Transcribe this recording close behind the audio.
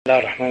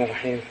الله الرحمن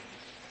الرحيم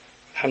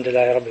الحمد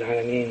لله رب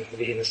العالمين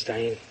وبه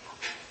نستعين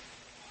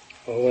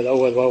وهو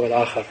الأول وهو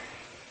الآخر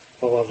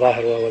وهو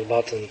الظاهر وهو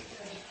الباطن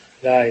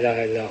لا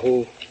إله إلا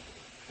هو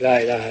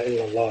لا إله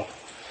إلا الله.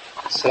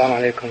 السلام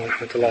عليكم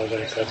ورحمة الله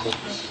وبركاته.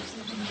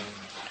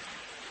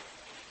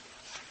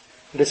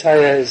 This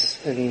ayah is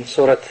in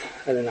Surah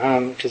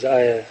Al-An'am, which is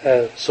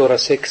Surah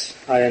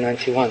 6, ayah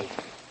 91.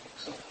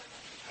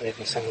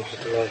 Alaykum assalam wa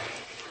rahmatullah.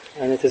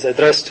 And it is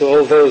addressed to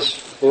all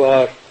those who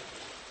are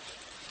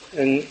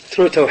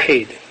through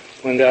Tawheed,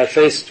 when they are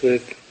faced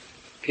with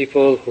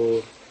people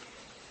who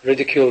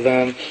ridicule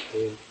them,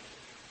 who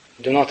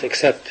do not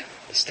accept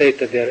the state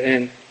that they are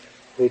in,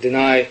 who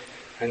deny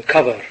and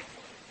cover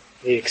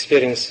the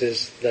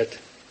experiences that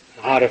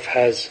Arif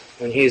has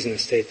when he is in a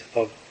state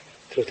of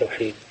true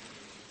Tawheed.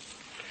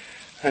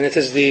 And it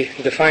is the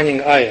defining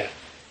ayah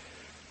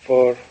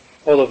for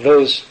all of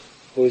those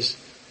whose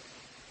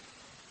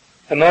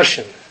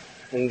immersion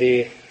in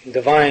the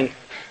divine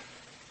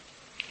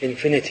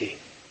infinity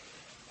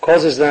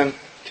causes them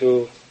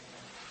to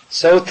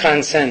so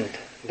transcend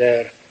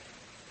their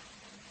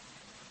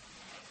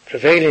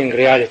prevailing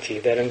reality,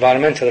 their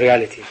environmental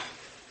reality,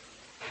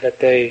 that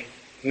they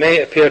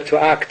may appear to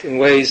act in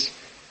ways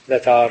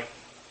that are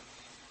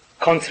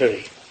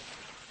contrary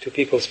to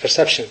people's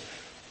perception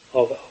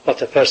of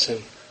what a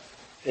person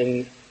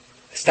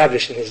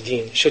established in his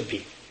deen should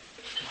be.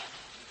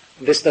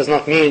 This does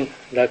not mean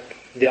that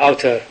the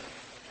outer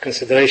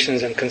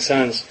considerations and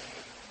concerns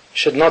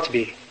should not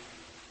be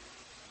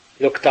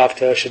looked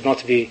after, should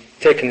not be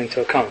taken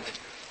into account.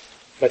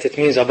 But it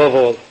means above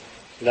all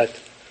that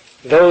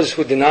those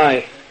who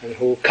deny and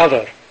who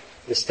cover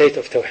the state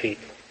of Tawheed,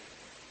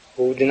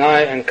 who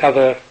deny and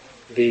cover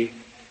the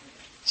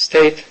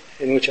state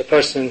in which a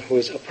person who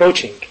is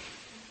approaching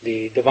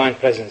the divine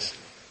presence,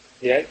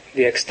 the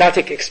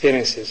ecstatic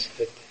experiences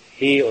that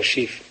he or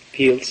she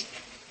feels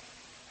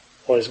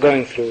or is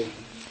going through,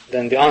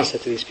 then the answer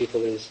to these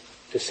people is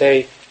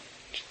to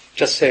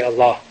just say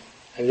Allah,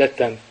 and let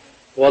them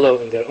wallow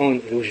in their own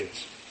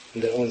illusions,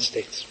 in their own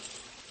states.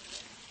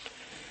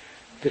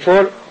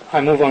 Before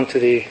I move on to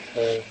the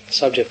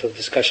subject of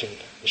discussion,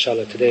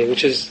 inshallah, today,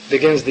 which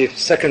begins the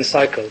second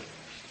cycle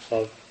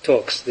of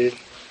talks. The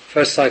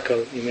first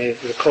cycle, you may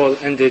recall,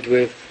 ended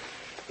with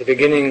the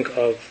beginning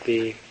of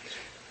the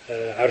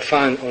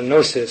Arfan or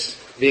Gnosis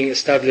being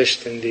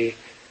established in the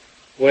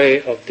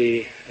way of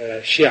the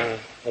Shia,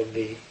 of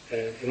the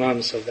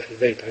Imams of the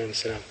Abil alayhi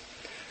salam.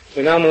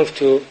 We now move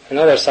to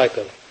another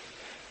cycle,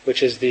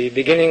 which is the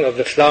beginning of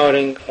the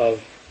flowering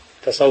of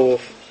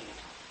Tasawwuf,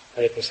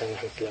 alaykum assalam wa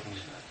rahmatullah,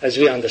 as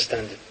we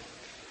understand it.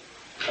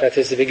 That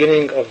is the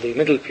beginning of the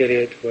middle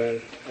period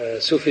when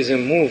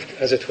Sufism moved,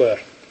 as it were,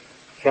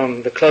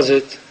 from the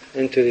closet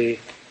into the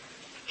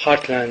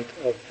heartland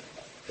of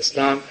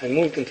Islam and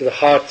moved into the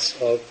hearts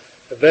of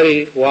a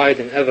very wide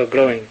and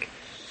ever-growing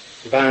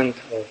band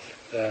of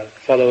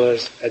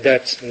followers,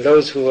 adepts, and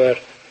those who were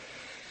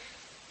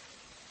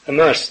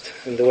immersed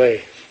in the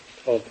way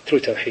of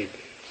true Tawheed.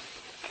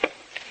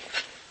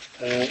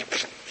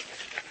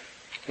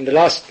 In the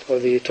last, or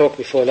the talk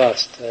before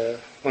last,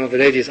 one of the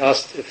ladies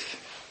asked if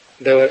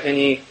there were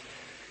any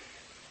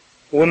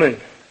women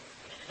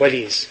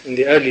walis in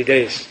the early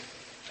days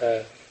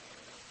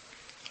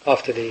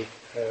after the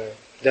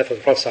death of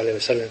the Prophet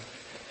ﷺ,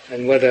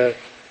 and whether,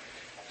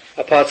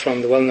 apart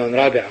from the well-known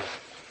Rabi'ah,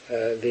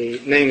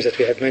 the names that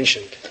we had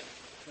mentioned,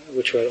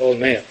 which were all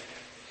male,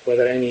 were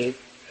there any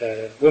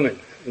women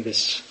in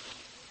this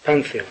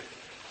pantheon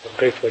of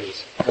great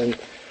walis. And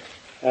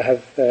I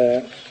have,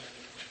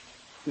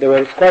 there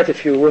were quite a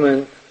few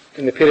women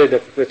in the period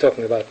that we're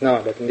talking about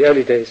now, but in the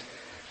early days,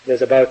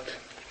 there's about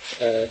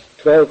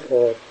 12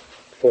 or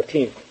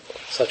 14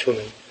 such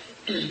women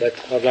that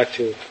I'd like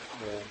to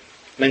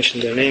mention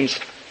their names,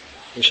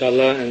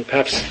 inshallah, and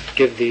perhaps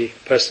give the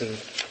person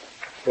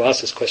who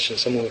asked this question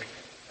some more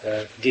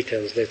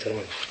details later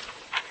on.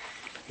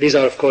 These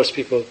are, of course,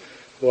 people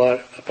who are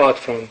apart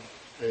from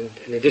and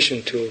in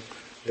addition to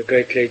the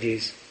great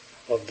ladies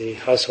of the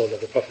household of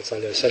the Prophet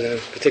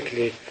ﷺ,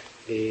 particularly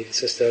the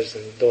sisters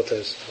and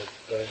daughters of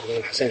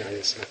Imam Hussein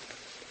ﷺ.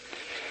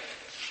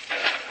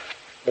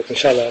 But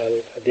inshallah,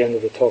 at the end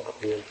of the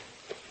talk, we'll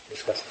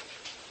discuss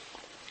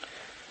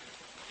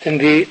it. In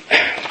the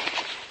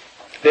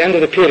end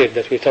of the period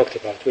that we talked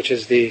about, which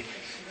is the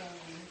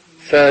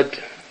 3rd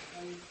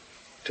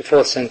to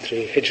 4th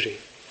century Hijri,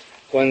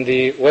 when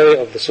the way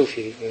of the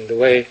Sufi, when the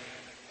way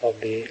of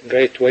the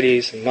great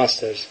walis and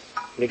masters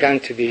began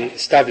to be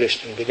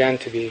established and began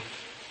to be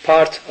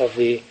part of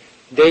the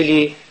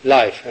daily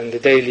life and the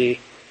daily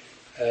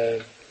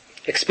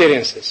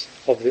experiences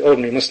of the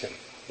ordinary Muslim.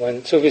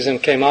 When Sufism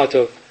came out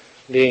of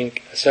being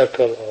a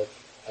circle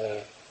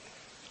of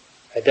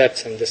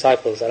adepts and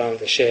disciples around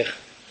the Shaykh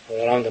or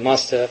around the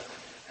master,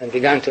 and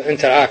began to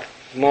interact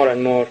more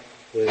and more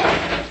with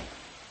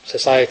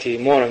society,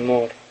 more and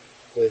more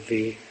with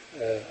the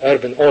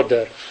urban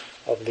order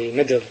of the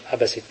middle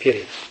Abbasid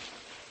period.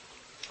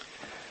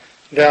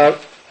 There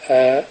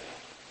are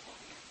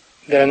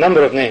a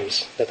number of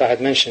names that I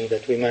had mentioned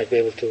that we might be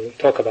able to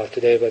talk about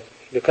today, but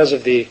because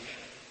of the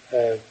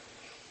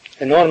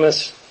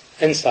enormous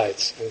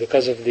insights and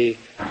because of the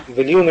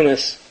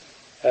voluminous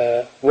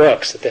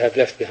works that they have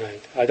left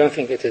behind, I don't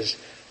think it is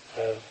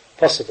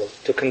possible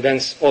to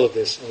condense all of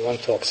this in one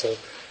talk. So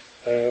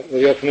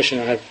with your permission,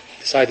 I have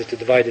decided to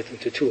divide it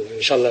into two. And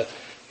inshallah,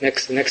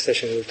 the next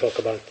session we'll talk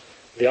about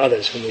the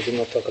others whom we did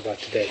not talk about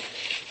today.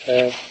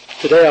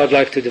 Today I would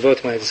like to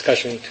devote my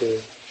discussion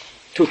to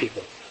two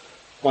people.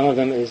 One of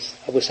them is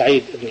Abu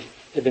Sa'id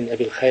ibn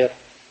Abil Khair,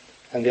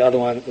 and the other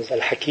one is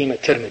Al-Hakim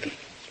al-Tirmidhi.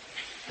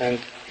 And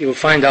you will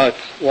find out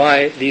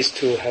why these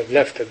two have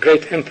left a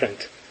great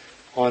imprint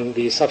on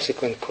the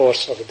subsequent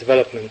course of the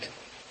development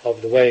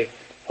of the way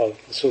of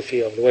the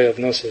Sufi, of the way of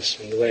Gnosis,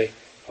 and the way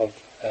of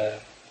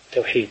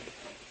Tawheed.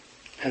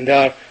 And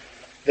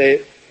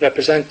they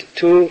represent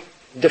two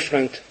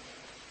different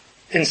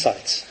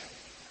insights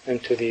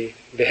into the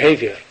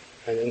behavior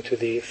and into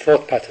the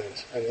thought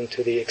patterns and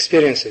into the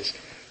experiences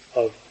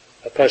of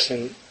a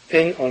person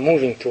in or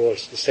moving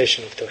towards the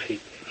station of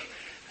Tawheed.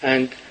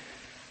 And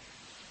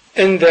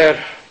in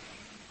their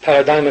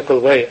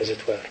paradigmical way, as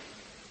it were,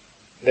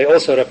 they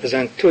also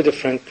represent two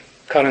different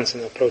currents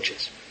and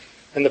approaches.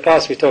 In the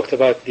past we talked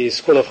about the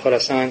school of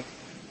Khorassan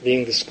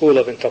being the school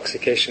of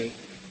intoxication,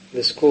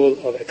 the school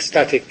of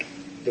ecstatic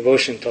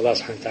devotion to Allah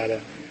subhanahu wa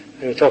ta'ala,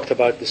 and we talked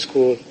about the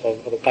school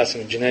of Abu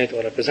Qasim al-Junayd,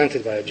 or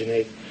represented by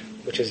al-Junayd,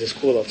 which is the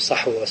school of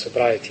sahw or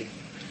sobriety.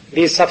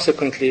 These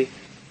subsequently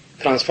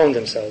transform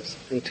themselves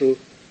into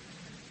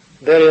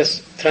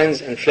various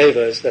trends and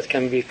flavors that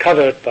can be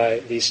covered by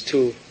these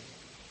two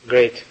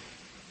great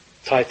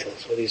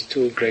titles, or these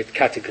two great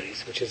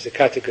categories, which is the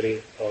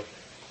category of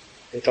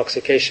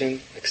intoxication,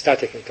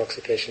 ecstatic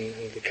intoxication,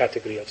 and the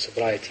category of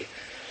sobriety.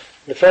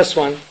 The first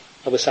one,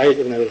 Abu Sa'id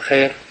ibn Abil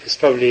Khair, is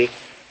probably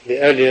the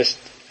earliest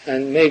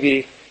and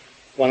maybe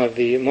one of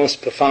the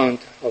most profound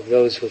of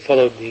those who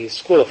followed the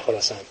school of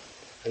Khorassan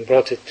and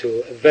brought it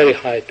to a very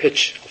high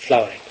pitch of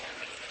flowering.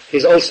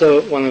 He's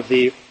also one of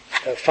the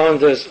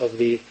founders of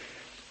the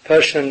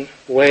Persian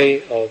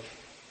way of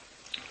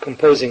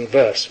composing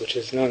verse, which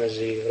is known as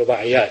the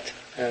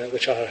ruba'iyat,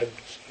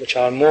 which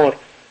are more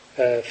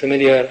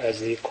familiar as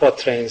the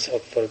quatrains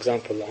of, for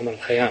example, Umar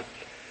al-Khayyam.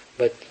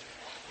 But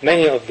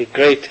many of the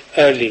great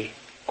early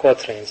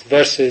quatrains,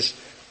 verses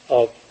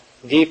of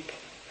deep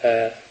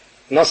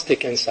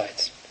gnostic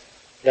insights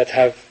that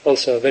have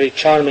also a very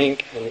charming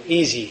and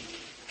easy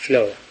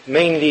flow,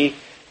 mainly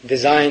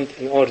designed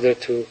in order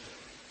to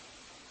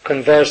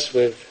converse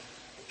with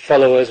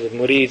followers, with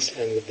murids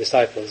and with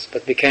disciples,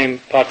 but became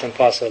part and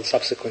parcel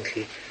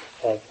subsequently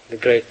of the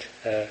great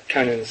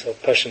canons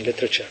of Persian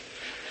literature.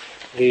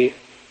 The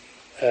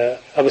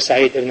Abu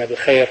Sa'id ibn Abil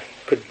Khair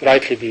could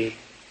rightly be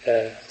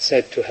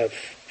said to have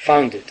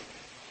founded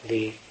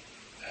the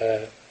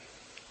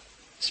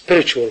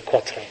spiritual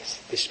quatrains,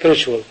 the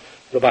spiritual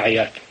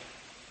ruba'iyat.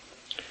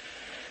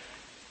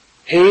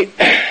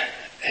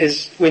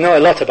 We know a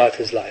lot about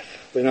his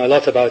life. We know a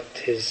lot about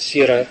his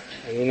seerah,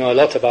 and we know a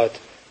lot about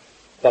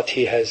what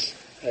he has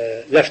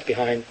left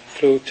behind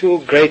through two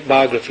great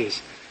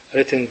biographies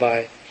written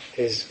by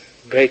his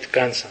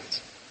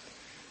great-grandsons.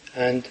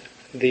 And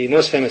the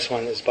most famous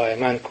one is by a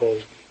man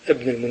called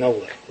Ibn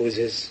al-Munawwar, who is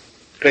his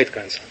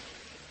great-grandson,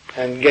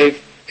 and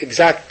gave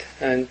exact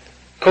and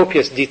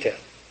copious detail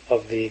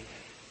of the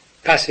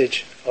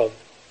passage of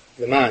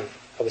the man,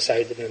 Abu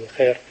Sa'id ibn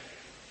al-Khair,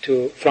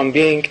 from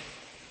being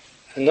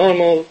a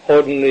normal,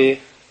 ordinary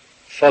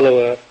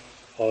follower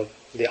of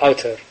the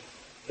outer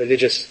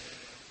religious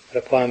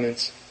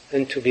requirements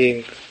into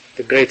being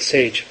the great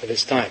sage of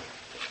his time.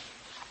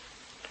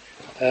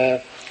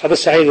 Abu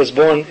Sa'id was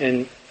born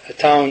in a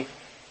town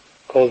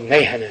called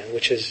Mayhana,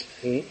 which is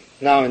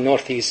now in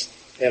northeast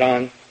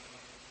Iran,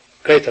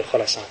 Greater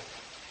Khorassan.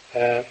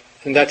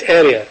 In that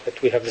area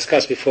that we have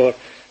discussed before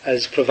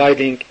as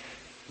providing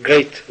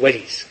great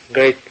walis,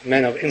 great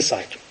men of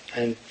insight.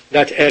 And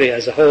that area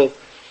as a whole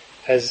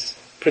has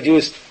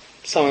produced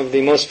some of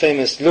the most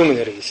famous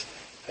luminaries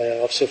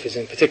of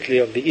Sufism, particularly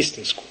of the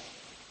Eastern school.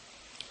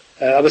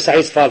 Abu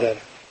Sa'id's father,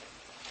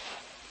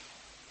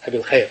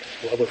 Abil Khair,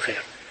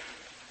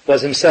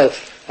 was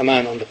himself a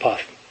man on the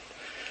path.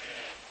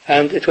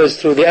 And it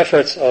was through the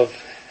efforts of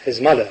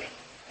his mother,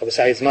 Abu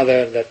Sa'id's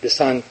mother, that the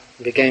son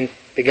began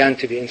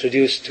to be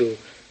introduced to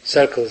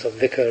circles of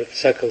dhikr,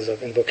 circles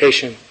of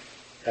invocation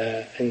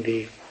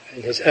in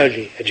his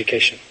early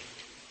education.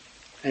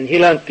 And he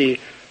learned the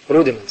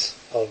rudiments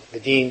of the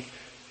deen,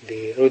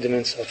 the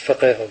rudiments of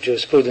fiqh, of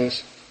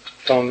jurisprudence,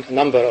 from a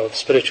number of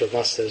spiritual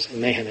masters in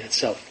Mayhana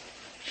itself.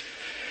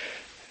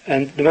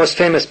 And the most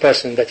famous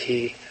person that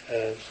he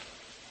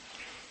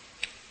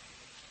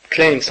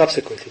claimed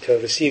subsequently to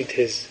have received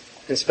his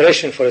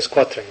inspiration for his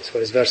quatrains, for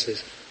his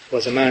verses,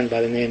 was a man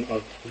by the name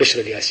of Bishr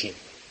al-Yasin.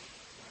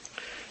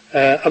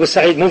 Abu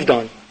Sa'id moved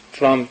on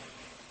from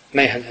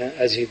Mayhana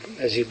as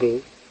he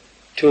grew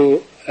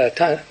to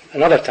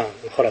another town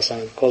in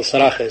Khorassan called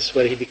Sarakhes,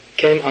 where he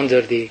came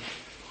under the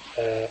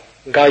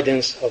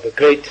guidance of a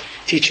great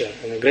teacher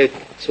and a great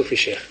Sufi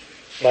Sheikh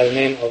by the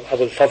name of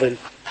Abul Fadhl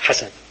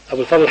Hassan.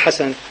 Abul Fadhl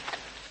Hassan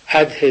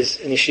had his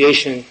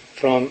initiation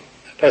from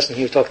person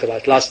who talked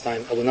about last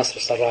time, Abu Nasr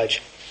Sarraj,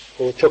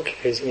 who took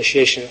his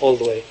initiation all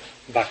the way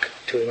back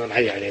to Imam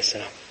Ali alayhi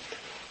salam.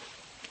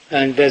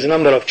 And there's a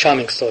number of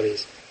charming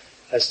stories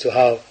as to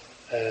how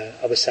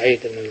Abu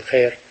Sa'id ibn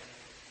al-Khair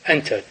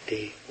entered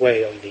the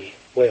way of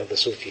the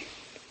Sufi.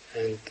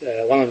 And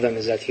one of them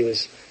is that he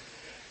was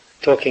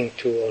talking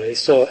to, or he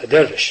saw a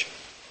dervish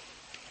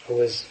who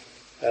was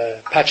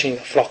patching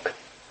a frock,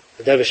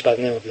 a dervish by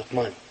the name of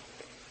Luqman,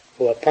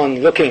 who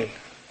upon looking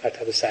at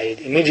Abu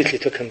Sa'id immediately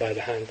took him by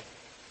the hand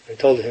and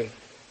told him,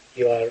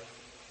 "You are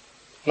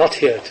not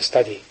here to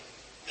study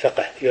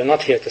fiqh, you are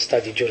not here to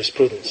study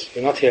jurisprudence,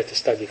 you are not here to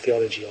study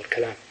theology or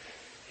kalam,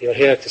 you are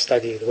here to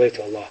study the way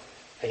to Allah."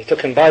 And he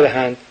took him by the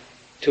hand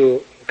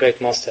to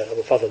great master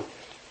Abu Fadl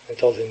and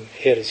told him,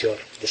 "Here is your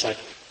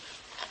disciple."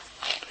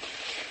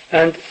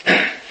 And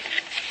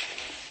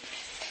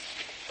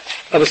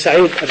Abu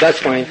Sa'id at that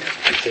point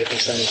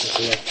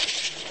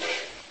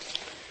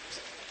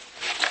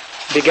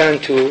began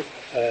to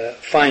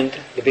find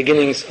the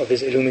beginnings of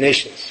his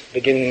illuminations,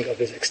 beginning of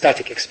his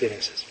ecstatic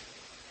experiences.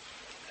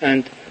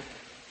 And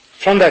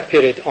from that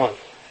period on,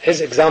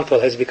 his example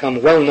has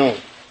become well known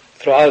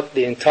throughout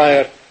the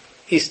entire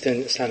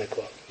Eastern Islamic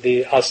world.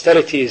 The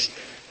austerities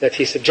that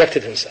he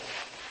subjected himself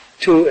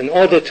to in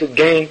order to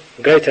gain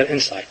greater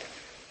insight,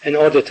 in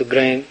order to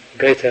gain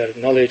greater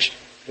knowledge,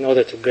 in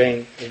order to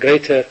gain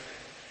greater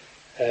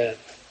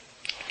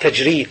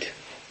tajreed,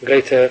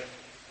 greater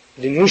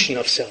diminution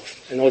of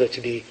self, in order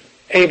to be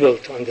able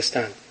to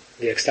understand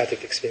the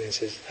ecstatic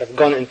experiences, have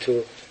gone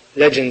into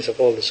legends of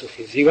all the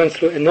Sufis. He went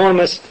through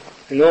enormous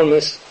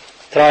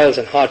trials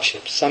and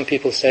hardships. Some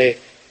people say,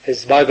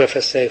 his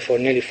biographers say, for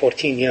nearly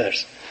 14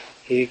 years.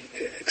 He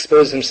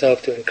exposed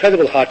himself to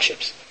incredible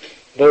hardships,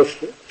 both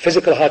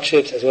physical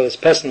hardships as well as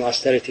personal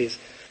austerities,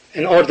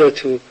 in order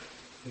to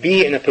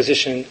be in a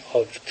position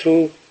of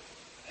true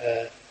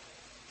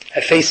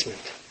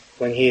effacement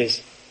when he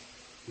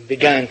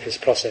began his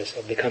process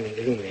of becoming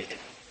illuminated.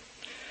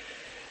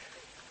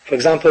 For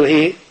example,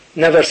 he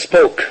never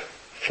spoke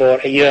for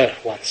a year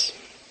once.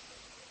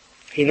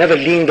 He never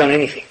leaned on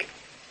anything.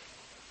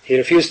 He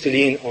refused to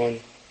lean on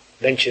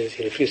benches,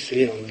 he refused to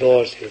lean on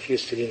doors, he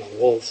refused to lean on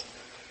walls.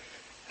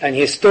 And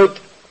he stood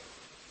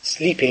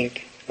sleeping.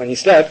 When he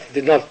slept, he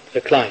did not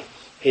recline.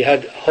 He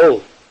had a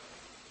hole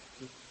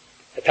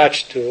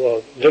attached to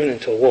or driven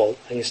into a wall,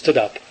 and he stood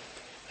up.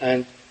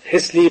 And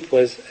his sleep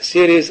was a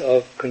series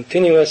of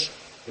continuous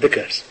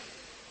dhikrs.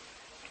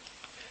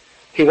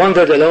 He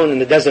wandered alone in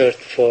the desert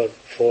for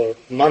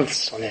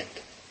months on end,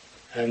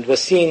 and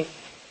was seen,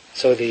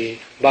 so the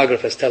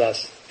biographers tell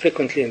us,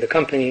 frequently in the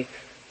company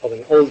of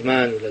an old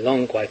man with a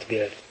long white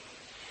beard,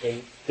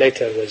 whom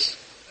later was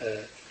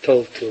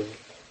told to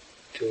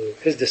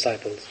his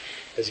disciples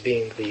as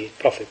being the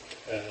Prophet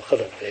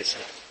Khidr alayhi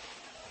salam.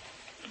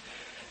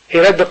 He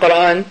read the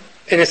Quran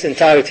in its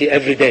entirety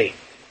every day.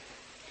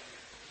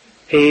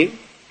 He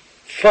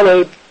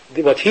followed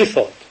what he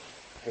thought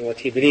and what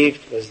he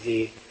believed was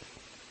the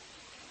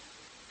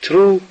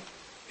true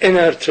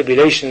inner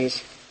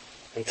tribulations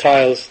and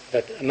trials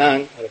that a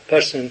man or a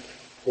person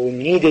who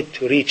needed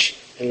to reach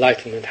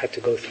enlightenment had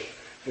to go through.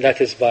 And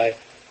that is by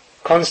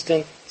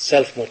constant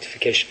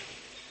self-mortification.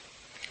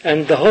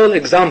 And the whole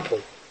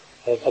example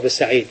of Abu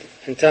Sa'id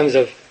in terms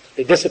of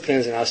the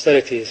disciplines and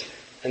austerities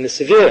and the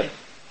severe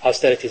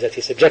austerities that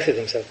he subjected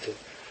himself to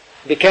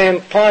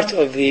became part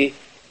of the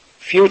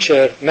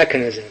future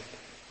mechanism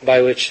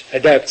by which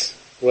adepts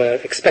were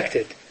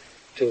expected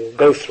to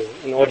go through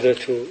in order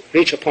to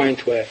reach a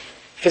point where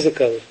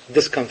physical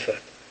discomfort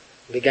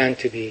began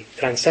to be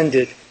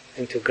transcended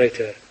into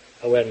greater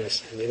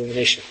awareness and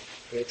illumination.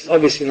 And it's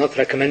obviously not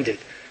recommended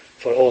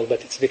for all,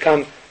 but it's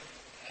become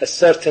a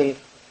certain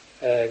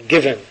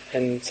given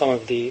in some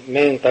of the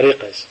main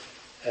tariqas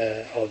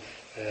of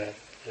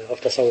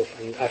tasawwuf.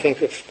 And I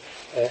think if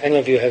any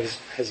of you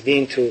has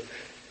been to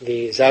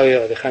the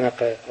Zawiyah or the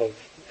Khanaqa of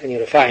any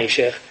Rafa'i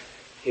Shaykh,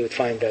 you would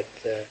find that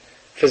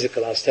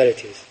physical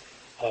austerities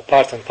are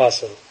part and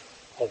parcel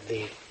of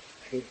the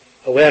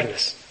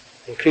awareness,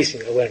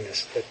 increasing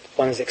awareness that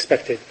one is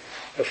expected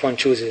if one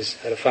chooses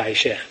a Rafa'i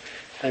Shaykh.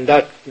 And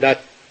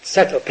that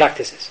set of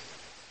practices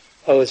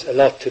owes a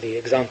lot to the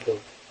example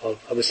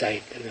of Abu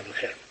Sa'id ibn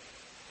al-Khair.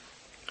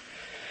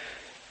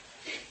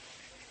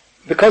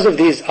 Because of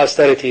these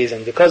austerities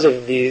and because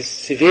of these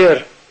severe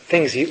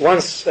things,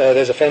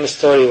 there's a famous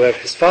story where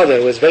his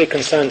father was very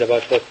concerned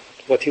about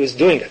what he was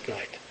doing at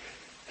night,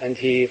 and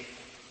he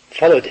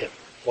followed him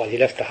while he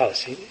left the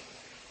house.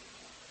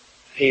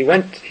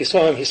 He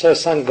saw his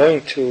son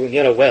going to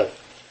near a well,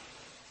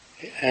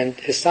 and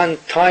his son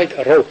tied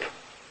a rope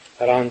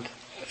around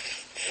a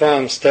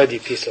firm, sturdy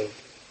piece of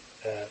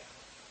a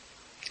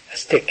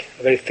stick,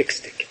 a very thick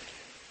stick,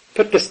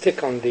 put the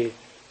stick on the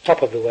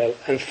top of the well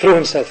and threw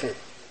himself in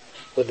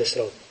with this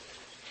rope,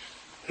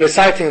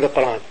 reciting the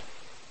Quran.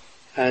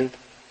 And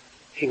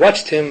he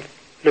watched him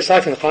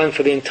reciting the Quran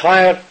for the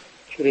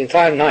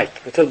entire night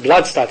until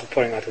blood started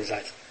pouring out of his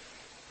eyes.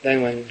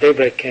 Then when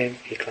daybreak came,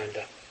 he climbed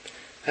up.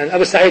 And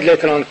Abu Sa'id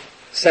later on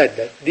said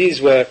that these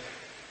were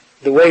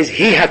the ways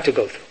he had to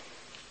go through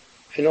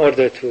in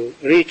order to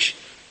reach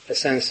a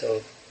sense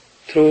of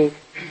true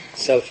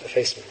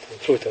self-effacement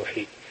and true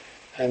tawheed,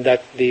 and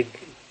that the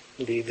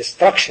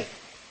destruction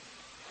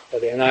or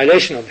the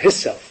annihilation of his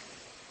self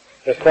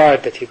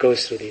required that he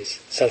goes through these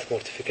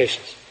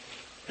self-mortifications.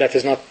 That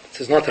is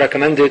not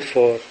recommended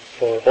for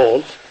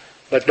all,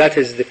 but that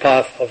is the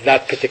path of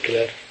that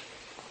particular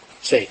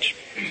sage.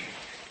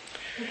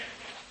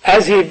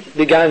 As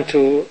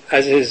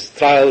his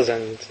trials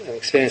and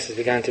experiences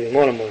began to be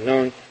more and more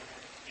known,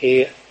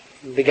 he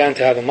began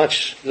to have a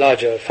much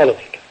larger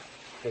following.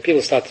 And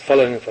people started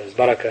following him for his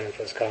barakah and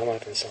for his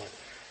karamat and so on.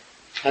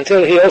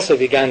 Until he also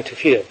began to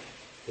feel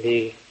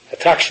the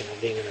attraction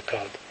of being in a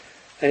crowd.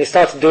 And he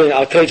started doing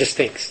outrageous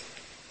things.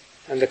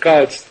 And the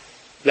crowds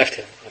left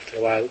him after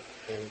a while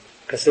and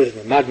considered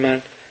him a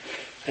madman.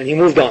 And he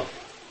moved on.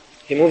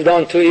 He moved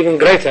on to even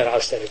greater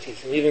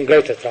austerities and even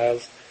greater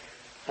trials,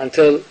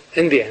 until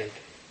in the end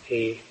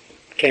he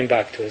came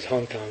back to his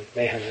hometown,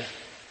 Meyhana,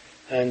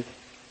 and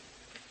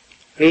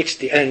reached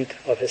the end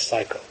of his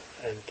cycle.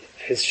 And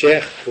his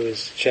sheikh, who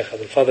is Shaykh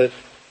Fadhlalla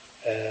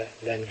Haeri,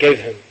 then gave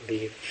him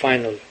the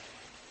final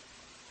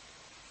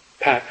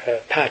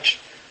patch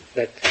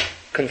that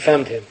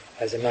confirmed him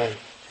as a man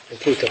in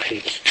true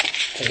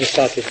tawheed. And he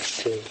started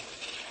to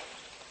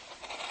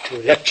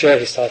lecture,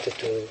 he started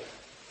to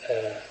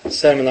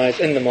sermonize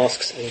in the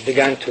mosques, and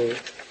began to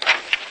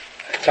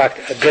attract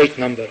a great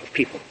number of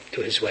people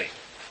to his way.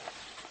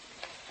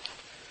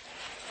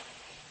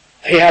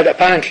 He had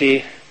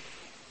apparently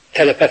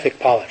telepathic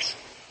powers,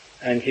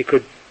 and he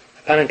could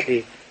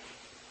apparently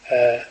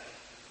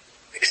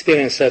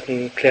experience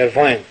certain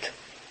clairvoyant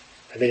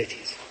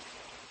abilities,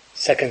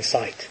 second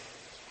sight,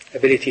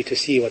 ability to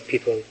see what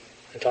people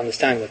and to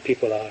understand what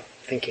people are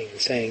thinking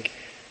and saying,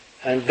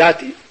 and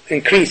that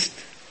increased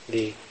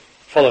the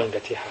following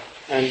that he had.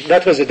 And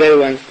that was a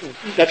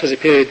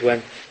period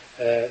when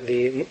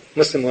the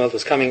Muslim world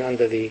was coming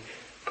under the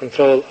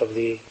control of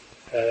the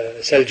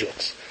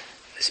Seljuks,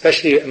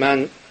 especially a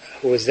man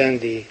who was then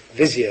the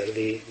vizier,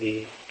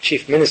 the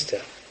chief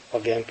minister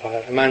of the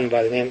empire, a man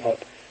by the name of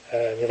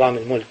Nizam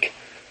al-Mulk.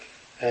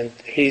 And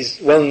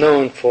he's well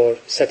known for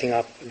setting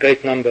up a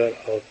great number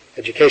of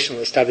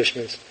educational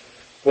establishments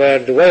where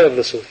the way of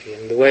the Sufi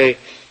and the way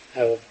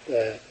of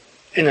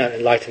inner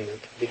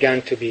enlightenment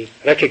began to be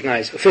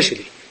recognized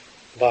officially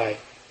by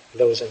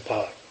those in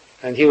power.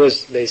 And he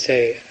was, they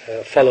say,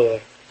 a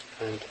follower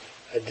and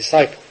a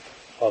disciple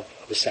of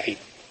Abu Sa'id.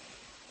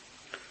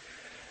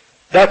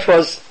 That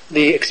was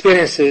the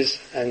experiences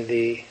and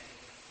the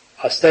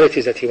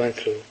austerities that he went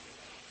through.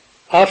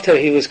 After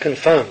he was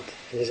confirmed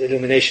in his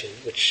illumination,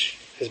 which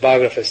his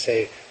biographers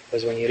say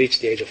was when he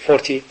reached the age of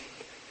 40,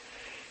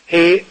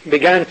 he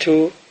began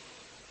to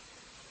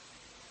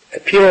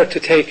appear to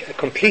take a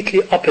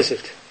completely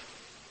opposite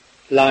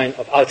line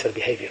of outer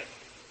behavior.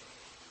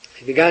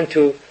 He began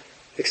to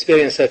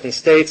experience certain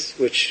states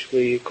which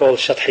we call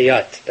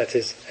shathiyat, that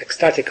is,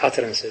 ecstatic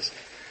utterances,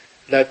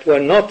 that were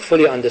not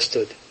fully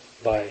understood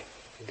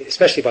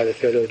especially by the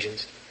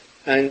theologians,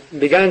 and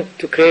began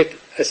to create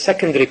a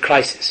secondary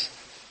crisis,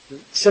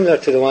 similar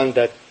to the one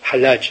that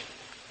Hallaj,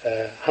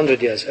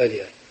 100 years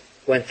earlier,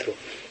 went through.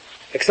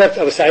 Except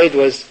Abu Sa'id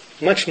was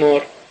much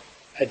more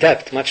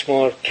adept, much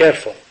more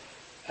careful,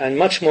 and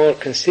much more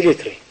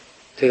conciliatory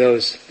to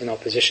those in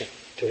opposition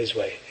to his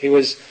way. He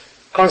was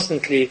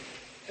constantly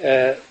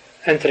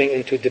entering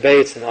into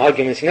debates and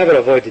arguments. He never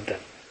avoided them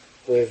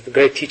with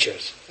great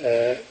teachers,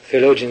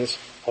 theologians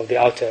of the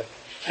outer.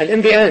 And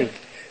in the end,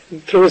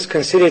 through his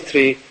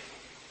conciliatory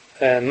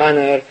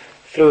manner,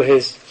 through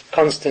his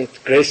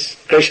constant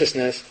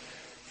graciousness,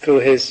 through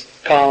his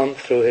calm,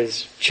 through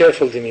his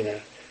cheerful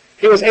demeanor,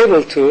 he was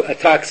able to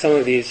attract some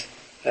of these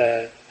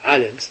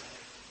alims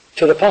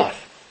to the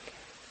path.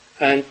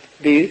 And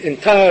the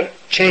entire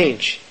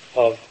change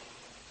of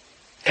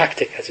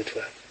tactic, as it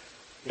were,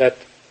 that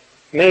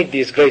made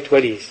these great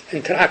walis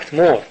interact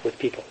more with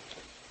people,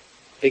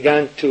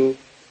 began to,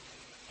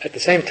 at the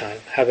same time,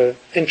 have an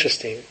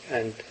interesting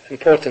and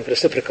important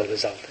reciprocal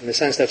result, in the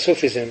sense that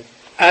Sufism,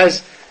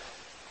 as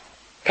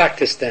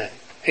practiced then,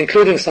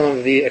 including some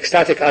of the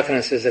ecstatic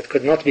utterances that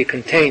could not be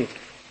contained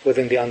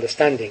within the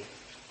understanding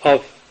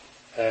of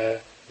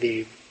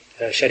the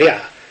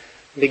Sharia,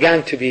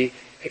 began to be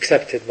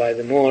accepted by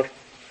the more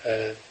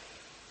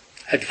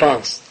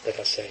advanced, let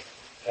us say,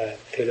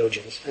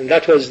 theologians. And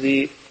that was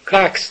the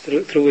cracks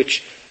through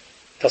which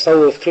true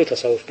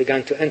tasawwuf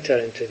began to enter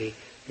into the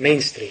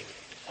mainstream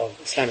of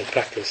Islamic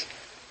practice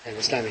and the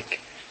Islamic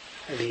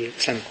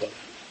world.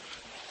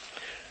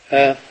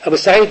 Abu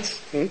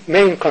Sa'id's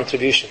main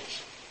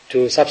contributions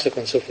to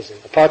subsequent Sufism,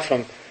 apart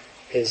from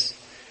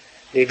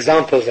the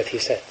examples that he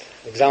set,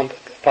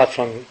 apart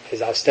from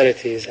his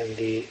austerities and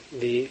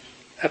the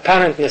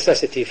apparent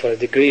necessity for a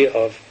degree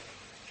of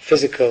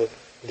physical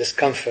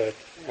discomfort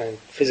and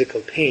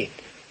physical pain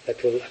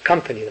that will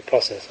accompany the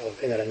process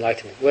of inner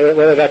enlightenment,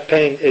 whether that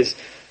pain is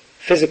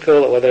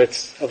physical or whether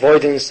it's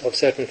avoidance of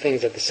certain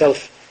things that the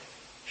self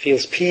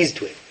feels pleased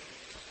with,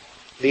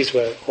 these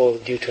were all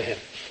due to him.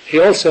 He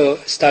also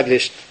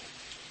established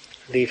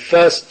the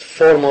first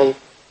formal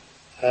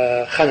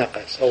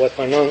khanaqas, or what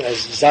were known as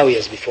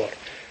zawiyas before,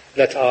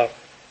 that are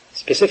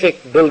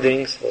specific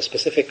buildings or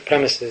specific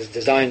premises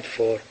designed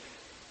for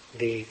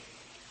the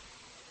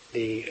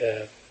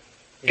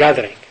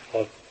gathering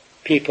of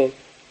people,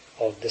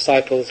 of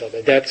disciples, of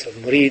adepts, of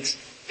murids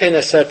in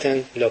a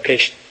certain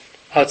location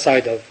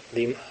outside of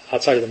the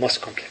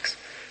mosque complex.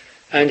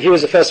 And he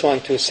was the first one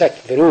to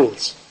set the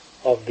rules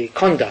of the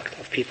conduct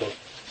of people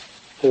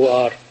who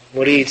are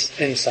murids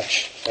in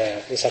such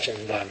an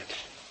environment.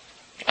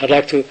 I'd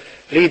like to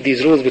read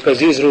these rules because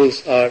these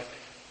rules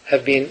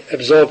have been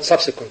absorbed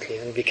subsequently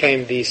and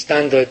became the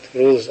standard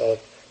rules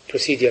of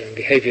procedure and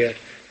behavior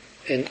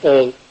in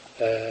all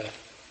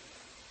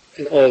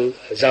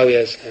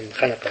zawiyas and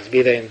khanaqas,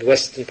 be they in the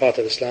western part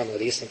of Islam or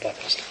the eastern part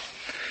of Islam.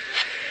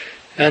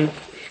 And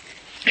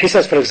he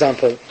says, for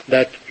example,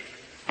 that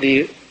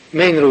the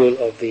main rule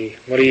of the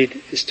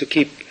murid is to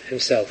keep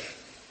himself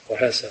or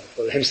herself,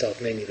 or himself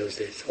mainly those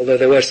days, although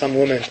there were some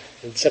women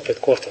in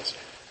separate quarters,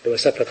 there were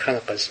separate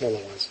khanaqas,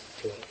 smaller ones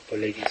for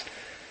ladies,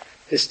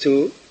 is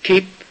to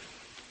keep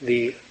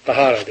the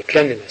tahara, the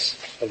cleanliness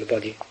of the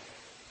body,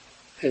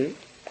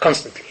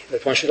 constantly,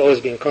 that one should always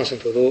be in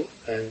constant wudu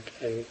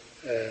and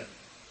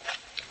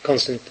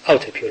constant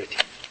outer purity.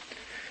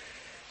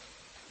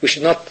 We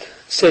should not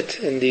sit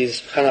in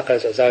these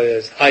khanaqas or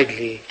zawiyas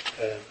idly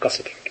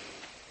gossiping.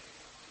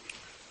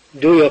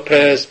 Do your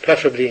prayers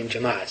preferably in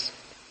jama'as,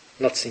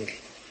 not singly.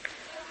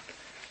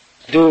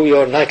 Do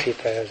your nightly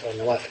prayers or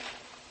nawafil.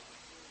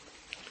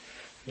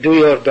 Do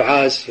your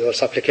du'as, your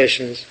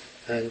supplications,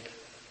 and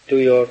do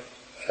your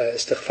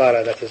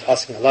istighfara, that is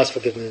asking Allah's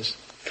forgiveness,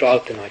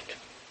 throughout the night.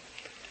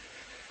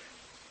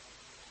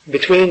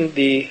 Between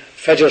the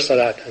Fajr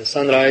Salat and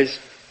sunrise,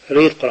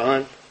 read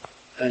Quran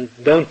and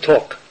don't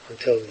talk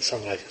until the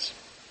sun rises.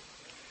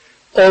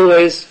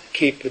 Always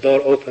keep the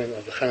door open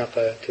of the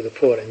khanaqah to the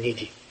poor and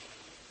needy.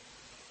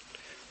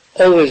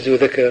 Always do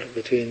dhikr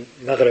between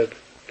Maghrib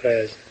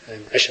prayers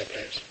and Isha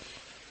prayers.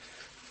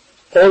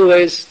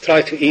 Always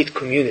try to eat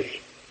communally.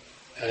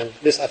 And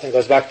this, I think,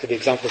 goes back to the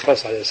example of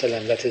Prophet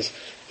ﷺ, that is,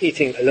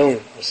 eating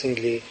alone or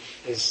singly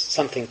is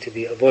something to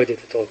be avoided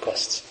at all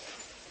costs.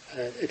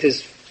 It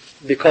is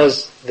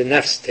because the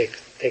nafs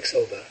takes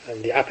over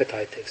and the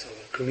appetite takes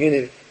over.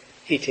 Communal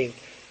eating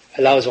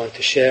allows one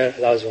to share,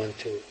 allows one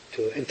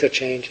to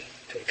interchange,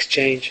 to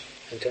exchange,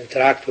 and to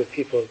interact with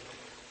people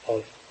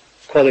of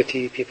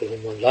quality, people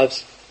whom one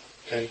loves.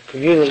 And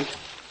communal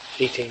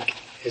eating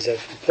is an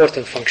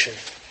important function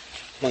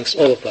amongst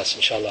all of us,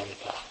 inshallah.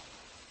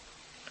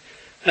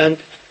 And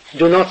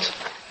do not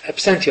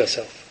absent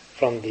yourself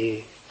from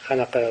the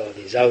khanaqah or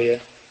the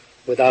zawiyah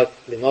without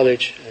the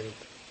knowledge and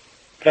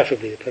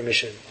preferably the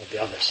permission of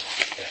the others.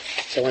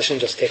 So one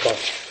shouldn't just take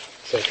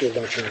off so people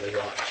don't know where you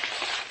are.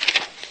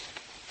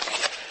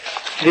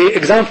 The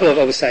example of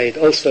Abu Sa'id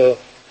also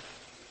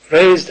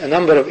raised a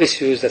number of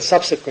issues that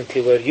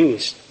subsequently were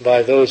used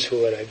by those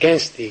who were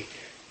against the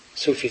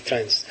Sufi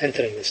trends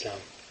entering Islam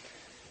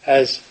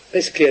as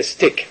basically a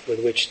stick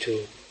with which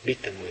to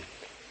beat them with.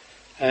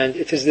 And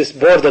it is this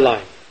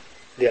borderline,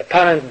 the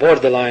apparent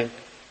borderline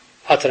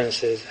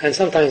utterances and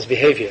sometimes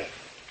behavior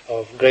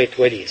of great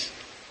walis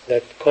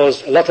that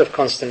caused a lot of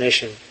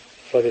consternation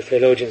for the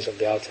theologians of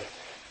the outer.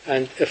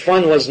 And if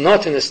one was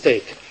not in a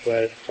state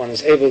where one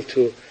is able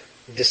to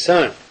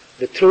discern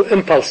the true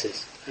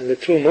impulses and the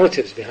true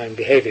motives behind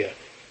behavior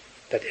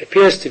that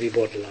appears to be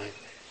borderline,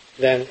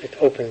 then it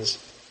opens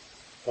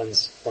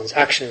one's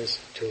actions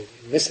to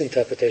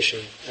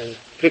misinterpretation and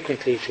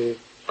frequently to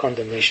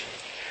condemnation.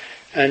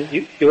 And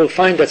you will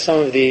find that some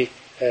of the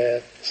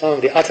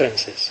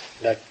utterances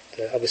that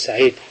Abu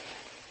Sa'id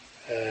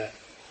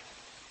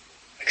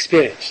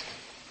experienced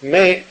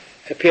may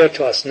appear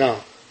to us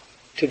now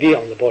to be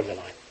on the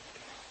borderline.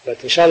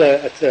 But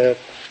inshallah, at a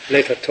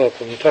later talk,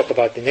 when we talk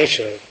about the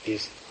nature of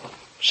these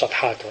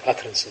shathat or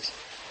utterances,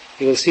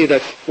 you will see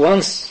that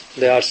once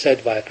they are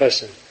said by a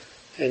person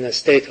in a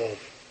state of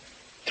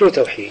true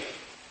tawheed,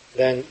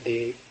 then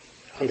the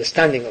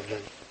understanding of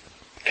them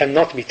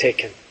cannot be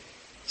taken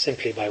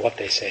simply by what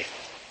they say,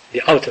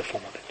 the outer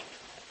form of it.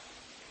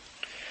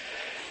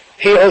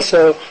 He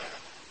also,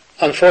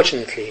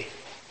 unfortunately,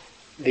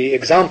 the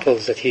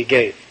examples that he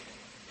gave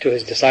to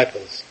his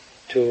disciples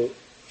to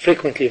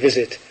frequently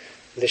visit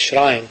the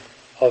shrine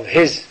of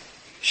his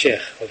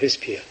sheikh, of his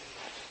peer,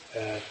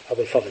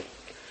 Abil Fadl,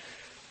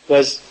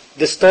 was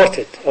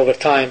distorted over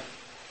time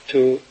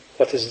to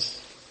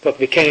what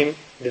became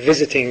the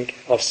visiting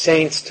of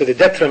saints to the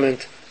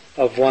detriment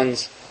of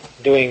one's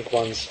doing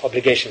one's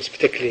obligations,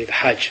 particularly the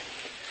Hajj.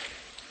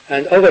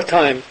 And over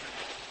time,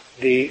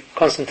 the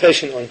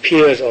concentration on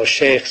peers or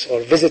sheikhs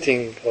or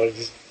visiting or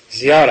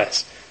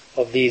ziyaras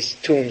of these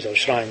tombs or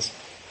shrines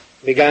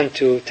began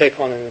to take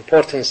on an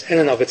importance in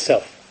and of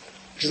itself,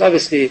 which is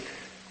obviously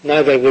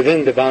neither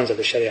within the bounds of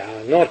the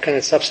Sharia, nor can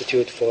it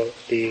substitute for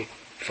the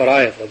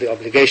fara'id or the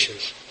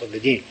obligations of the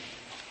deen.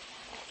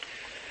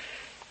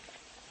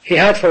 He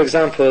had, for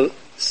example,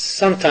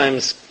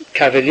 sometimes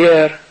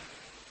cavalier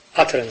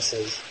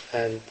utterances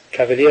and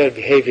cavalier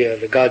behavior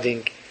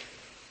regarding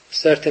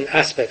certain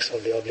aspects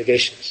of the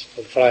obligations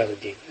of the fara'id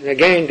al-din. And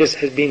again, this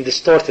has been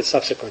distorted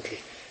subsequently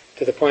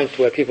to the point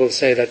where people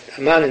say that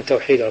a man in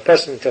Tawheed or a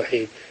person in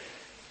Tawheed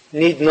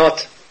need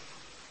not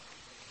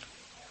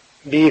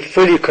be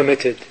fully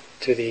committed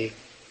to the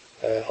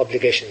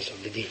obligations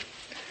of the deen.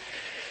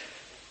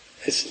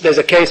 There's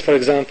a case, for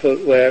example,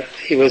 where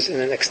he was in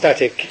an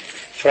ecstatic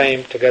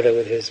frame together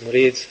with his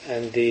murids,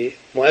 and the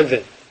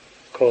mu'adhin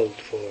called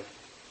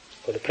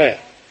for the prayer.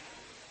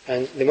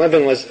 And the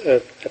mu'adhin was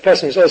a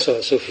person who was also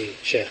a Sufi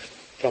sheikh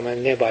from a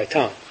nearby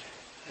town.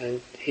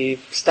 And he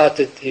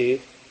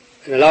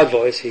in a loud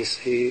voice,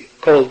 he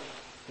called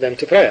them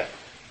to prayer.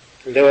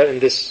 And they were in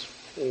this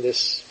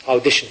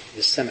audition,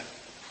 this sema,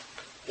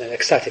 an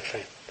ecstatic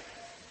frame.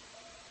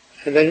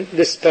 And then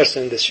this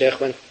person, this sheikh,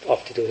 went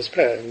off to do his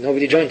prayer, and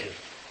nobody joined him.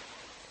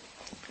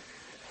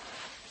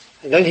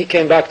 And then he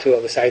came back to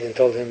Abu Sa'id and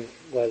told him,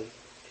 well,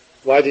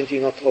 why didn't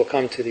you not all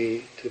come to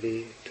the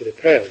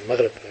prayer, the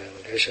Maghrib prayer,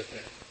 or the Isha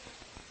prayer?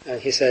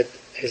 And he said,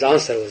 his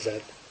answer was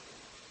that,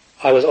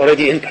 I was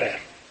already in prayer.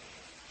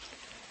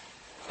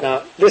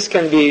 Now, this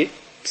can be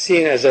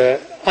seen as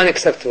an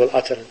unacceptable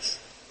utterance,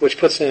 which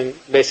puts him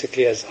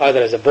basically as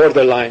either as a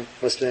borderline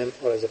Muslim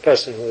or as a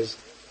person who is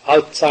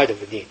outside of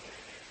the deen.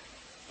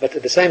 But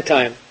at the same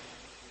time,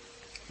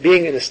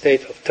 being in a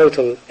state of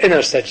total inner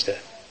sajda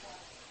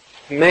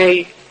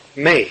may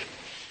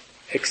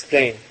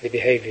explain the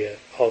behavior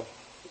of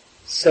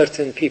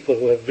certain people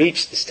who have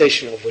reached the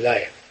station of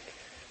wilayah.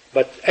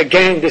 But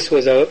again, this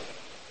was a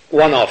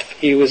one-off.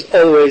 He was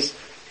always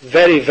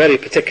very, very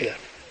particular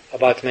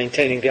about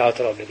maintaining the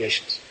outer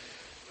obligations.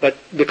 But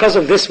because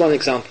of this one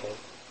example,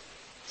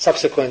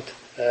 subsequent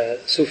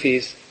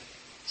Sufis,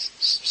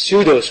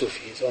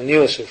 pseudo-Sufis or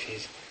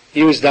neo-Sufis,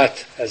 use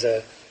that as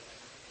a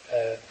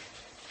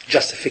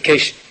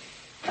justification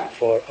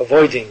for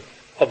avoiding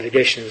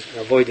obligations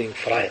and avoiding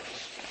fara'id.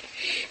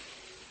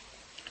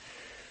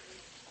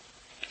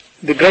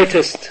 The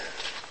greatest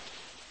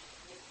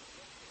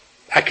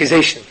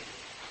accusation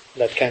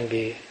that can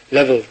be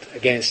leveled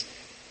against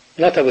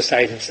not Abu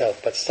Sa'id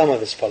himself, but some of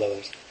his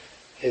followers,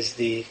 is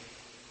this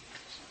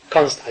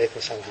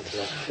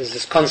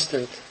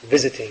constant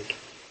visiting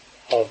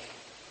of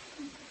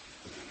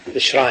the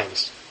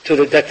shrines to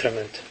the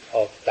detriment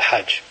of the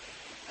Hajj.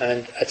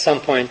 And at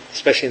some point,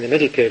 especially in the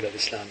middle period of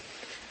Islam,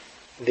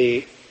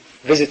 the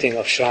visiting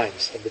of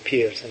shrines of the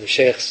pirs and the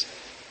sheikhs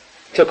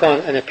took on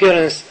an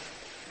appearance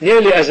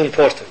nearly as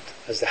important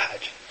as the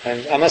Hajj.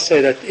 And I must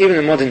say that even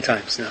in modern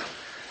times now,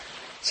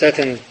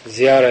 certain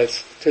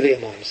ziyaras to the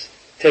imams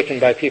taken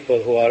by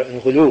people who are in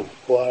ghulu,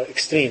 who are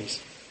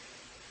extremes,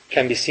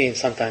 can be seen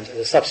sometimes as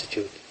a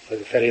substitute for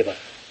the faridah.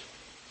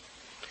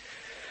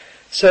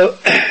 So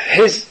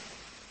his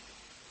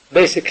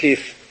basically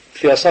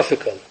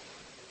theosophical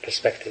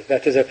perspective,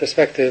 that is a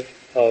perspective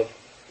of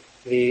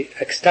the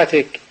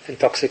ecstatic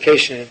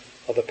intoxication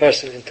of a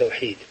person in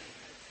Tawheed,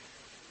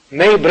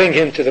 may bring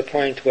him to the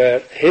point where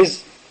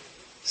his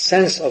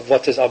sense of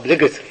what is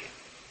obligatory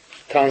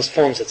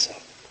transforms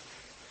itself.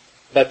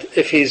 But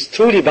if he is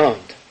truly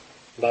bound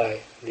by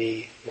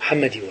the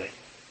Muhammadi way,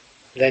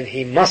 then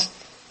he must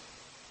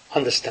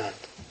understand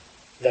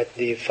that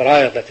the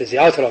fara'id, that is the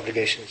outer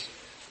obligations,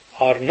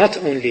 are not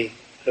only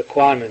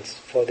requirements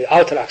for the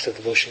outer acts of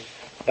devotion,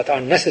 but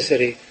are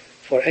necessary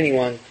for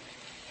anyone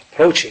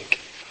approaching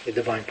the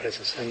divine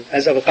presence. And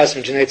as Abu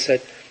Qasim Junaid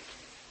said,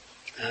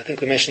 I think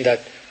we mentioned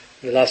that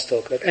in the last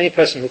talk, that any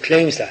person who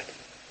claims that,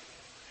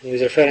 and he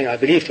was referring, I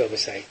believe, to Abu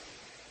Sa'id,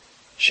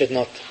 should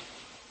not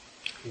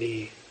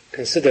be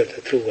considered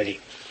a true wali.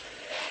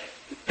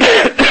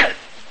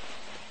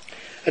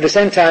 At the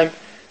same time,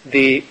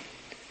 the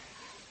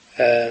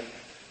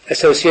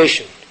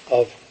association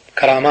of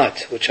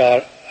karamat, which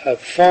are a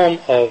form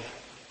of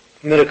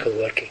miracle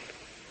working,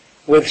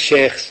 with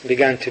sheikhs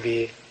began to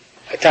be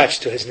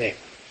attached to his name.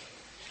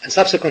 And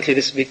subsequently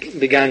this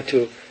began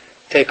to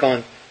take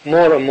on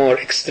more and more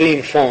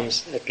extreme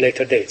forms at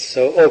later dates.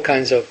 So all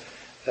kinds of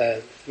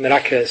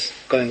miraculous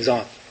goings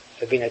on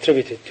have been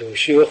attributed to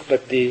shuyukh,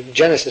 but the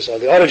genesis or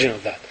the origin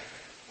of that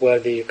were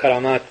the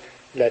karamat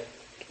that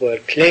were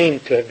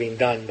claimed to have been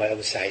done by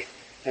Abu Sa'id.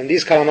 And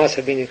these karamats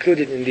have been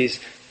included in these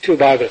two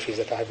biographies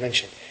that I have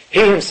mentioned. He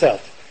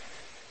himself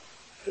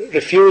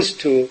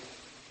refused to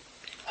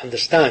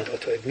understand or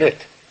to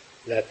admit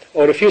that,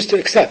 or refused to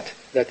accept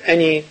that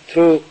any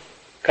true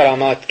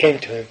karamat came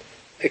to him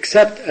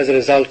except as a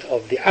result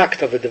of the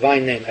act of the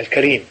divine name,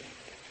 Al-Karim,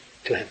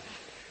 to him.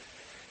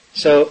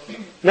 So,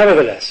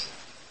 nevertheless,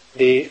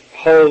 the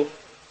whole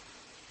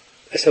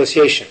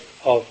association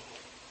of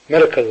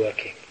miracle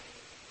working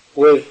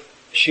with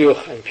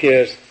shuyukh and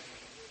peers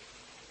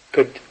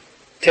could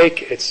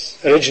take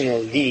its original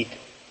lead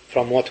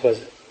from what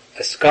was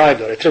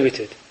ascribed or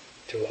attributed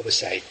to Abu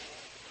Sa'id.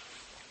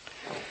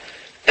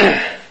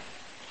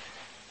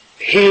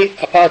 He,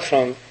 apart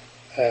from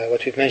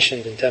what we've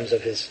mentioned in terms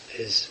of his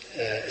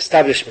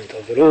establishment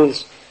of the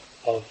rules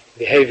of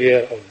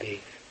behavior of the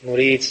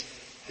murids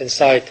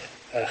inside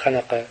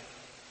Khanaqa,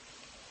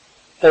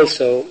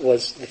 also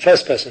was the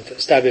first person to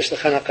establish the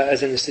Khanaqa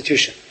as an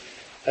institution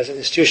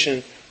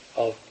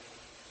of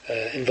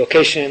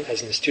invocation,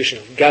 as an institution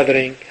of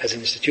gathering, as an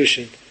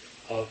institution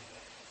of,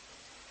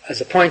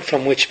 as a point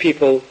from which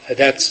people,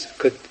 adepts,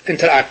 could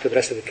interact with the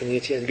rest of the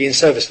community and be in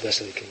service to the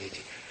rest of the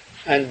community.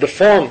 And the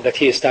form that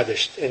he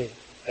established in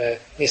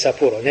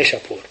Nisapur or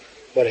Nishapur,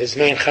 where his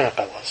main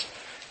khanaqa was,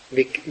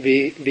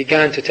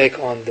 began to take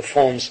on the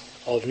forms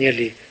of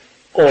nearly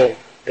all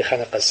the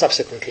khanaqas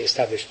subsequently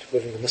established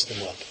within the Muslim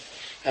world.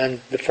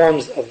 And the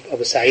forms of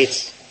Abu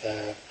Sa'id's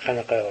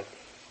khanaqa, or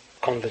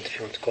convent if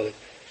you want to call it,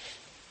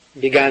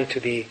 began to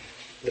be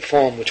the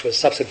form which was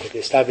subsequently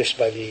established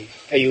by the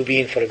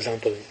Ayyubin, for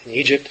example, in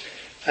Egypt,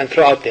 and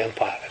throughout the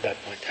empire at that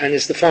point. And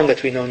it's the form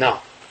that we know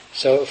now.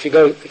 So if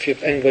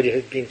anybody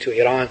has been to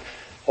Iran,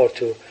 or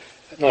to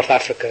North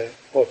Africa,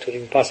 or to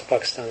even parts of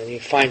Pakistan, and you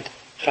find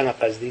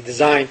khanaqas, the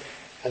design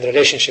and the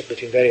relationship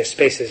between various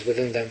spaces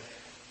within them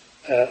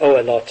owe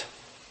a lot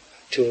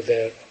to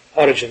their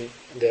origin,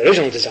 the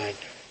original design,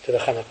 to the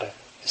khanaqa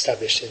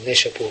established in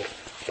Nishapur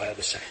by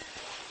Abu Sa'id.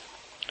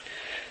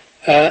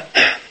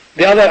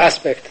 The other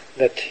aspect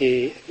that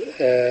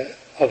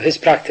of his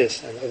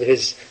practice and of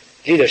his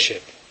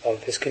leadership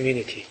of his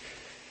community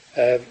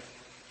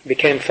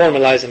became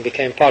formalized and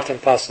became part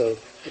and parcel,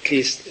 at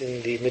least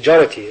in the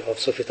majority of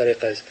Sufi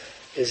tariqas,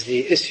 is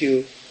the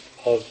issue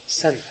of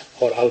sam'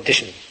 or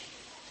audition.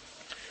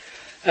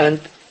 And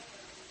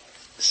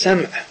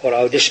sam' or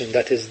audition,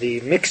 that is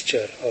the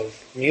mixture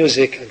of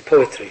music and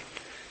poetry,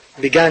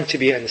 began to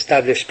be an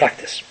established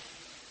practice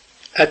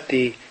at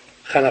the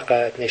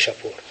khanaqa at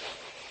Nishapur.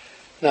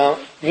 Now,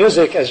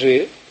 music, as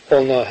we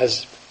all know,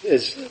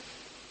 is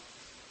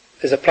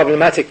a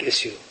problematic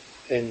issue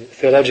in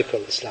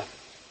theological Islam.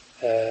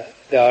 There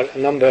are a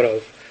number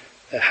of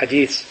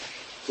hadiths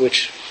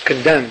which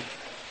condemn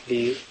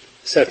the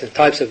certain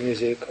types of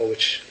music, or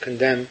which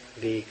condemn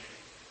the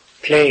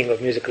playing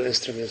of musical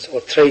instruments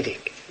or trading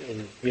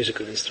in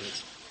musical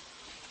instruments.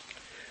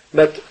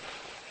 But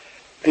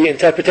the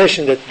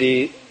interpretation that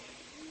the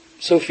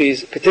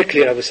Sufis,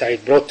 particularly Abu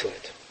Sa'id, brought to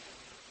it,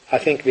 I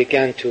think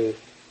began to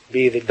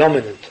be the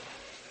dominant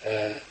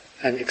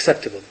and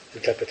acceptable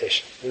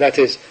interpretation. And that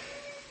is,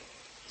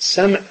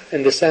 some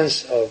in the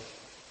sense of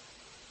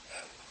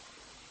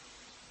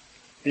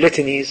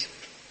litanies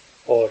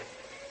or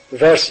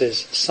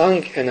verses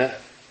sung in a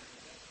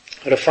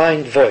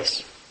refined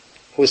voice,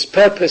 whose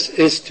purpose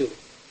is to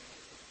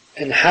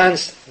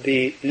enhance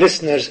the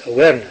listener's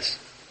awareness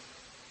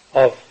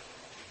of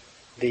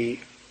the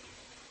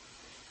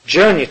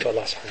journey to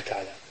Allah subhanahu wa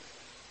ta'ala,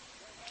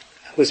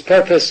 whose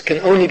purpose can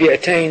only be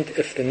attained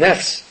if the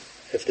nafs,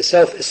 if the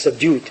self is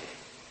subdued,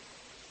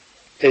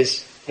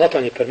 is not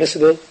only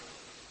permissible,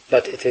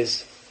 but it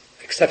is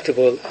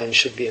acceptable and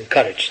should be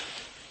encouraged.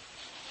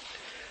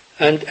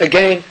 And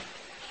again,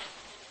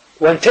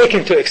 when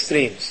taken to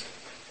extremes,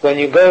 when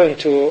you go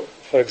into,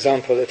 for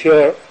example, if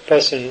you're a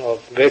person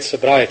of great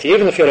sobriety,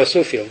 even if you're a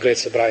Sufi of great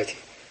sobriety,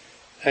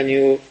 and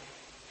you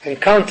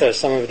encounter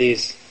some of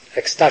these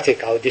ecstatic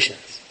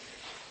auditions,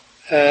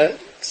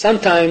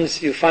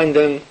 sometimes you find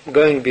them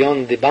going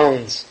beyond the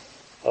bounds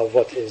of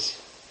what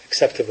is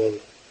acceptable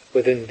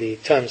within the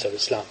terms of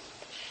Islam.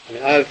 I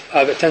mean,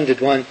 I've attended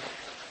one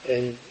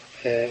in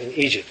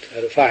Egypt,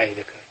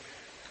 Rufa'i,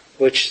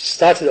 which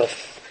started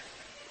off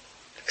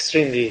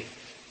extremely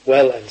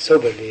well and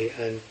soberly,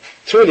 and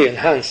truly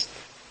enhanced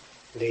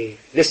the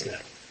listener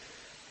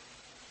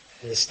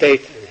in his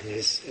state and in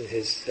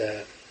his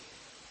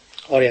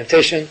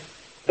orientation,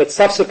 but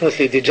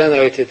subsequently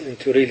degenerated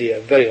into really a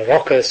very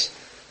raucous,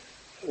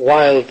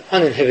 wild,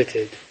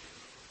 uninhibited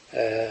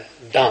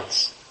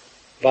dance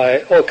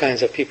by all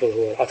kinds of people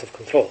who are out of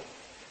control.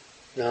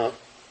 Now,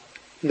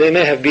 they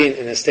may have been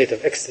in a state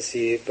of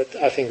ecstasy, but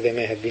I think they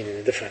may have been in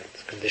a different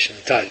condition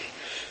entirely.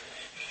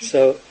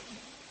 So,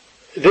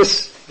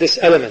 this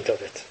element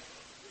of it,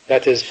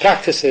 that is,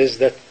 practices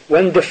that,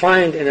 when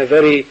defined in a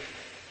very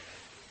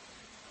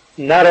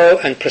narrow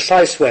and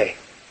precise way,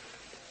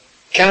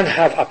 can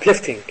have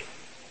uplifting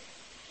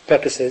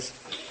purposes,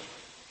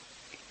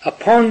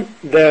 upon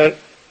their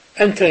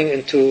entering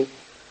into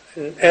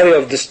an area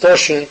of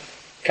distortion,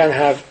 can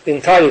have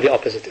entirely the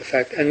opposite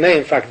effect, and may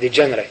in fact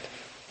degenerate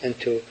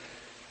into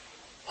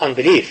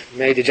unbelief,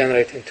 may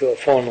degenerate into a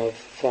form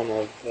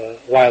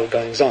of wild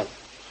goings on.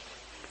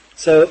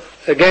 So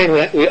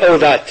again, we owe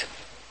that,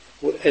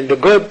 in the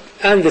good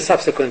and the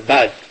subsequent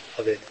bad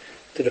of it,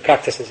 to the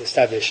practices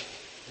established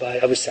by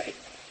Abu Sa'id.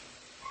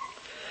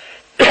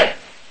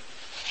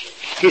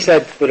 He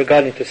said, with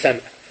regarding to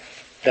sam',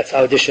 that's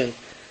audition,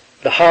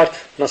 the heart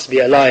must be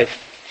alive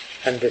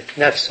and the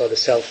nafs, or the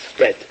self,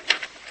 dead.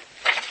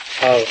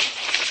 How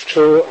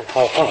true and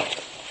how hard.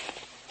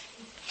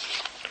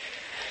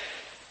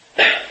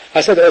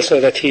 I said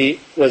also that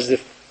he was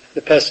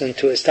the person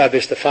to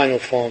establish the final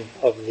form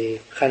of the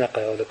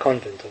khanaqa, or the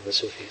convent of the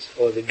Sufis,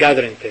 or the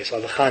gathering place, or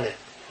the khana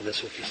of the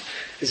Sufis.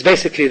 It's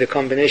basically the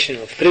combination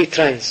of three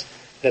trends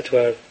that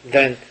were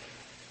then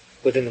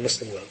within the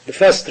Muslim world. The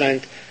first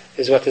trend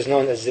is what is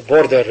known as the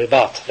border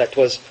ribat, that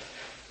was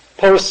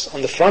posts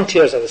on the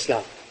frontiers of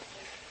Islam,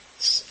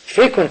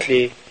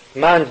 frequently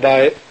manned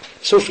by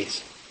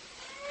Sufis,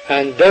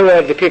 And they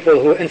were the people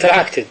who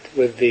interacted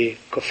with the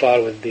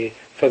kuffar,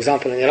 for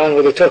example, in Iran,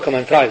 with the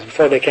Turkoman tribes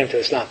before they came to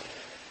Islam.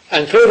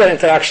 And through their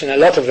interaction, a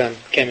lot of them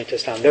came into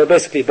Islam. They were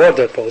basically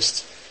border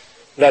posts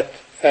that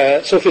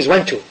Sufis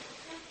went to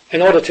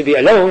in order to be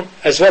alone,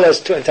 as well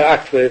as to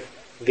interact with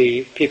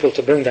the people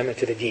to bring them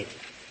into the deen.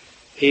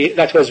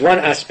 That was one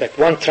aspect,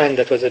 one trend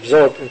that was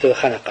absorbed into the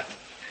Khanaqah.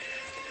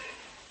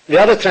 The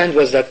other trend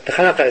was that the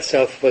Khanaqah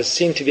itself was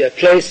seen to be a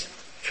place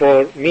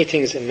for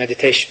meetings and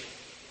meditation.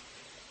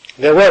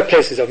 There were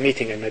places of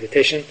meeting and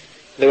meditation.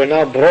 They were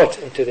now brought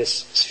into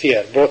this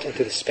sphere, brought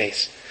into this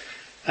space.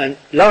 And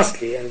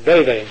lastly, and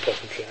very, very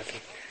importantly, I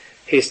think,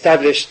 he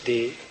established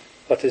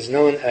what is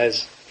known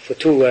as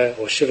futuwa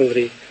or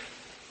chivalry,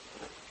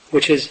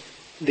 which is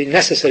the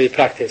necessary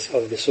practice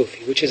of the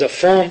Sufi, which is a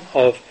form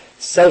of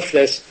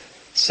selfless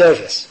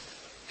service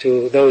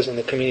to those in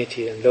the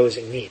community and those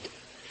in need.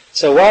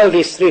 So while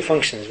these three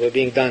functions were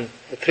being done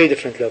at three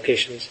different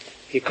locations,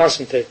 he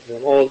concentrated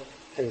them all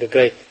in the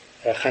great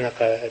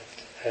Khanaqah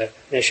at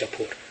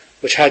Nishapur,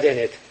 which had in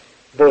it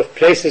both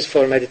places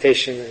for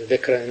meditation and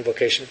dhikr and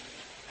invocation,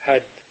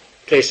 had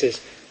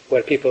places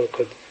where people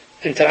could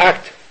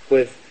interact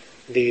with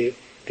the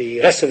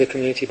rest of the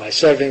community by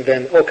serving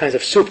them. All kinds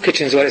of soup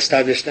kitchens were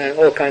established, and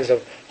all kinds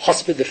of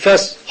the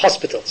first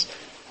hospitals,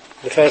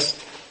 the first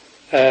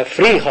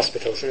free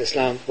hospitals in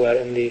Islam were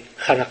in the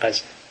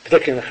Khanaqahs,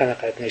 particularly in the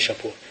Khanaqah at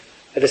Nishapur.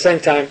 At the same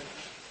time,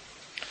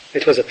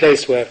 it was a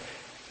place where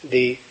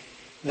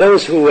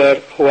those who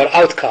were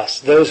outcasts,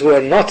 those who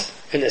were not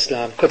in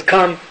Islam, could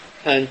come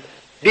and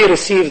be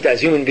received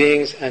as human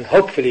beings and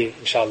hopefully,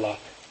 inshallah,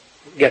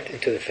 get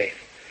into the faith.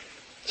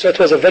 So it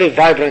was a very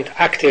vibrant,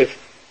 active,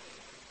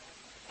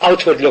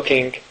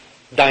 outward-looking,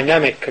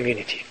 dynamic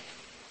community.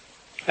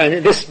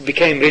 And this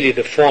became really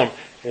the form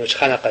in which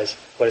Khanaqahs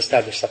were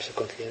established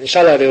subsequently. And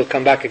inshallah they will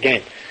come back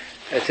again.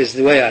 It is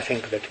the way I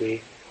think that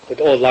we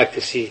would all like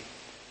to see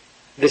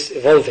this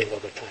evolving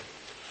over time.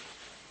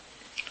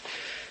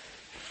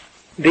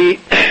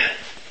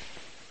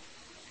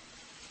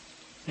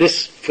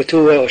 This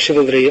futuwa or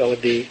chivalry, or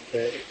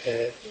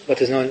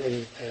what is known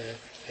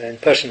in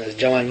Persian as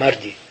Jawan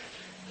Mardi,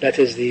 that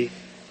is the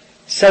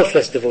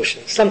selfless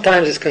devotion.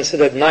 Sometimes it's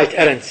considered knight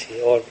errancy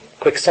or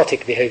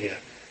quixotic behavior,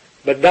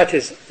 but that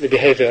is the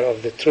behavior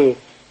of the true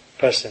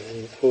person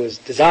who is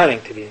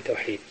desiring to be in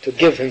Tawheed, to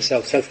give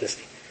himself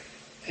selflessly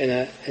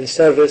in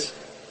service,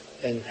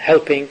 in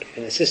helping,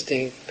 in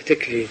assisting,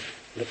 particularly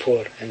the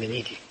poor and the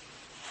needy.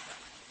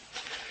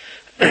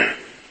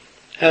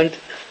 And,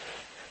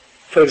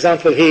 for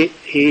example,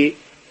 he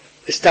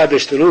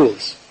established the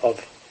rules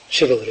of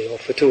chivalry or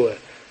futuwa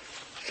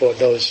for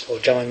those, or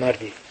Jawan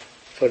Mardi,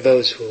 for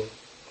those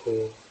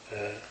who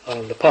are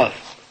on the path.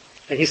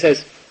 And he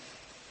says,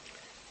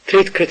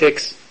 treat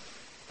critics,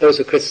 those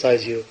who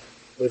criticize you,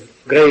 with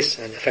grace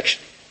and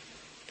affection.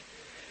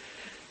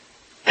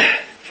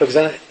 For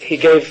example, he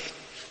gave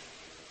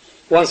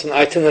once an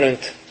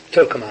itinerant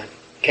Turkoman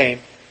came.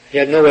 He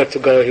had nowhere to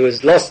go. He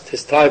was lost.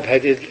 His tribe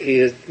had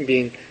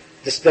been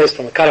displaced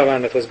from a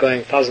caravan that was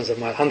going thousands of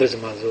miles, hundreds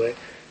of miles away,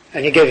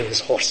 and he gave him his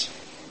horse.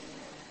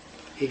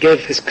 He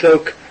gave his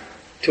cloak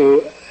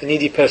to a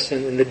needy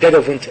person in the dead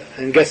of winter,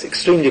 and it gets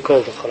extremely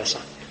cold in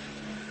Khorassan.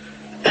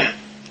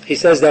 He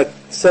says that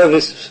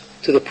service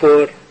to the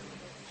poor,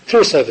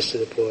 true service to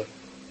the poor,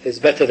 is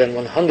better than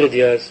 100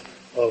 years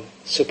of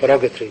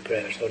supererogatory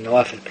prayers or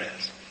nawafil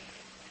prayers.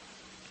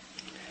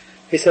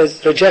 He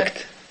says,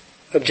 reject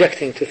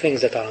objecting to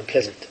things that are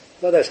unpleasant,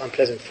 whether it's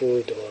unpleasant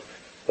food or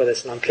whether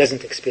it's an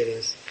unpleasant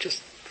experience.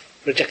 Just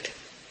reject it.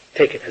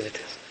 Take it as it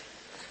is.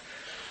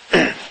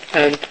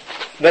 And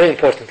very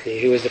importantly,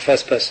 he was the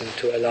first person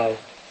to allow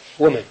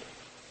women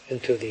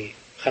into the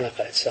Khanaqah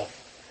itself.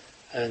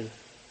 And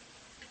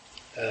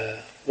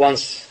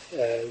once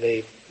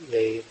they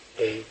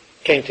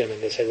came to him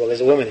and they said, well,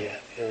 there's a woman here,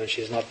 and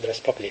she's not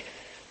dressed properly.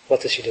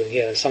 What is she doing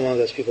here? And some of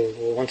those people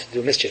who wanted to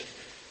do mischief.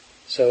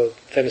 So,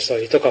 famous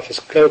story, he took off his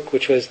cloak,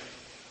 which was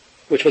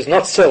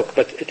not silk,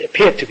 but it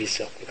appeared to be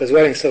silk, because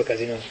wearing silk, as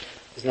you know,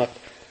 is not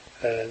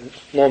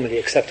normally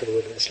acceptable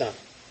within Islam.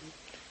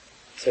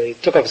 So he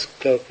took off his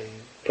cloak and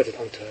put it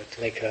onto her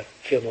to make her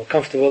feel more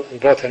comfortable, and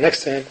brought her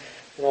next to him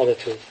in order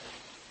to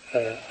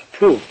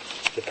approve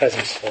the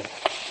presence of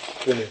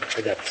women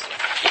adepts.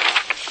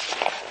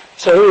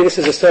 So really this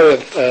is a story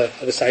of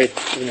Abu Sa'id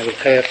ibn Abil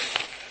Khair,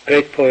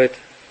 great poet,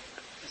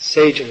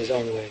 sage in his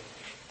own way,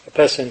 a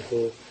person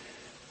who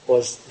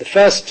was the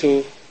first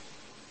to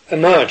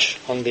emerge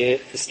on the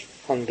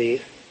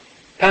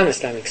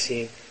pan-Islamic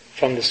scene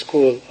from the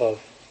school of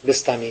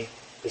Bistami,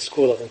 the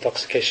school of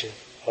intoxication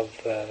of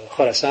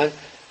Khorassan,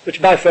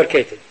 which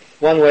bifurcated.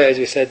 One way, as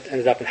we said,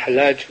 ended up in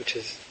Hallaj, which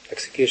is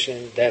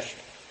execution, death,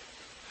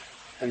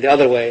 and the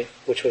other way,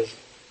 which was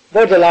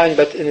borderline,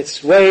 but in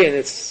its way, in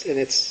its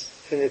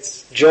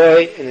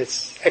joy, in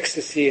its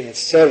ecstasy, in its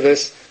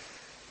service,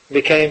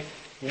 became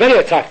very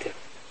attractive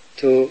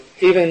to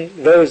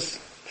even those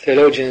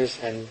theologians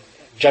and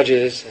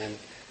judges and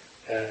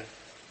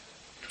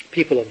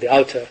people of the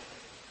outer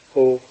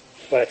who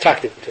were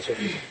attracted to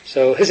Sufism.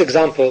 So his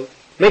example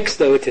mixed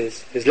though it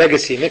is, his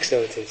legacy, mixed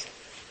though it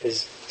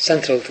is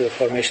central to the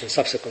formation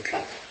subsequently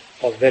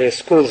of various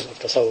schools of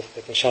tasawwuf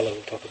that inshallah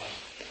we'll talk about.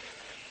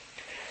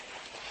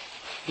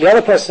 The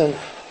other person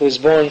who was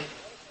born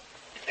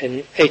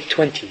in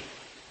 820,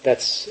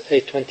 that's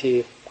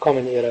 820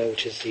 Common Era,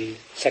 which is the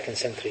 2nd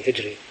century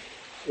Hijri,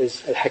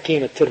 is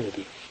Hakim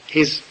al-Tirmidhi.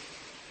 He's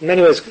in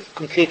many ways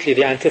completely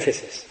the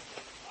antithesis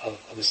of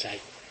Abu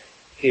Sa'id.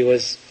 He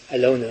was a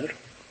loner.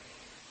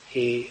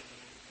 He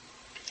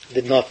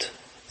did not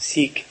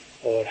seek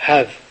or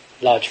have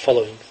large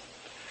followings.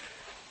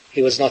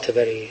 He was not a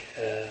very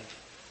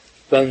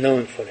well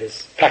known for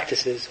his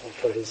practices or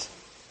for his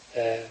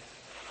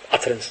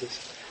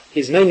utterances.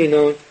 He's mainly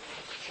known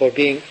for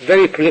being a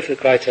very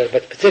prolific writer,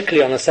 but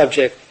particularly on a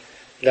subject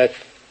that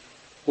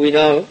we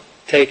now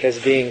take as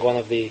being one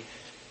of the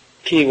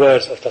key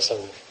words of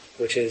tasawwuf,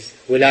 which is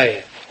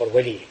wilaya or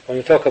wali. When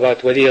we talk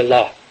about wali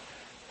Allah,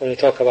 when we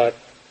talk about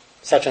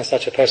such and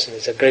such a person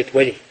is a great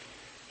wali,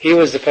 he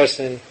was the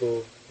person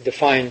who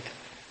defined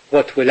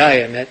what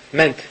wilaya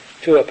meant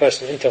to a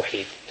person in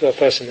tawheed, to a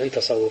person in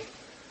tasawwuf,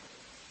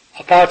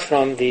 apart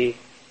from the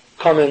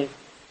common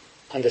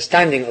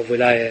understanding of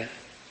wilaya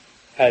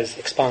as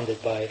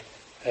expounded by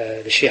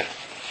the Shia.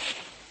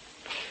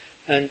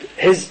 And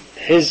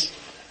his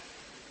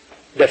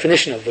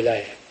definition of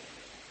wilaya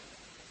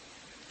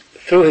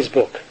through his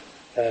book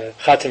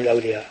Khatim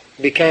al-Awliya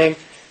became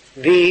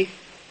the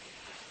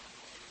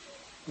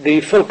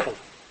fulcrum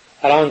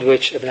around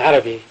which Ibn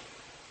Arabi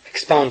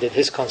expounded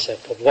his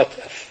concept of what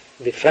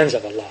the friends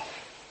of Allah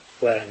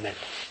were and meant.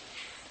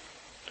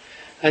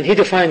 And he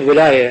defined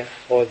wilaya,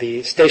 or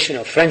the station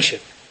of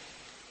friendship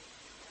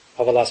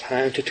of Allah subhanahu wa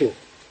ta'ala, into two.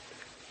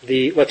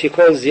 What he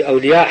calls the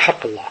awliya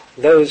haqqullah,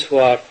 those who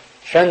are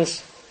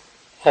friends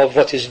of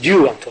what is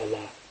due unto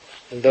Allah,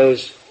 and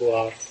those who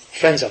are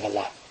friends of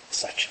Allah as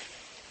such.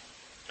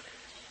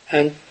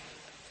 And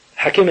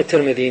Hakim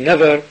al-Tirmidhi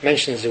never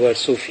mentions the word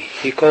Sufi.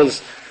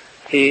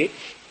 He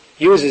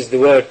uses the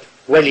word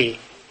wali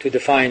to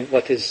define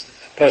what is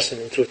a person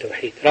in true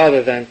tawheed,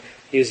 rather than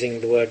using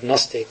the word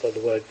gnostic or the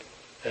word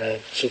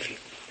Sufi.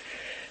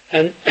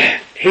 And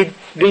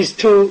these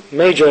two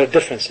major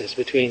differences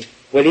between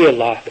wali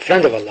Allah, the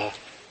friend of Allah,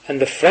 and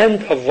the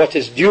friend of what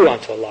is due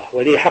unto Allah,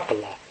 wali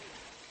haqqullah,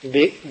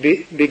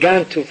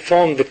 began to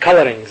form the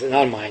colorings in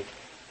our mind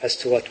as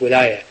to what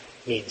wilaya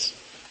means.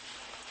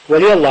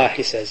 Wali Allah,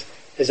 he says,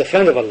 is a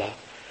friend of Allah,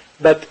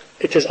 but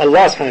it is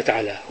Allah subhanahu wa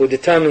ta'ala who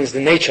determines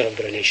the nature of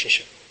the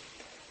relationship.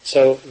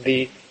 So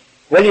the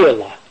wali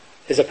Allah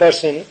is a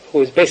person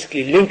who is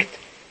basically linked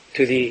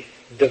to the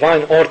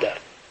divine order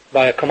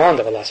by a command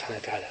of Allah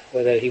subhanahu wa ta'ala,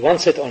 whether he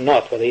wants it or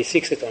not, whether he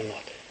seeks it or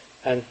not.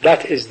 And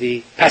that is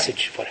the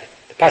passage for him.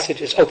 The passage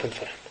is open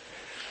for him.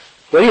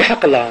 Wali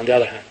haqqullah, on the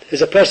other hand,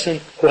 is a person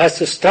who has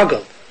to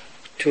struggle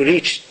to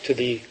reach to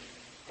the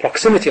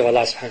proximity of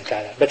Allah subhanahu wa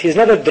ta'ala. But he's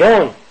never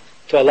drawn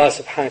to Allah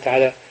subhanahu wa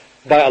ta'ala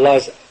by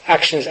Allah's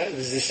actions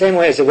the same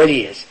way as the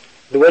wali is.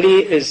 The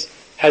wali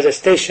has a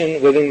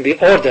station within the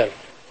order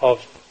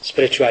of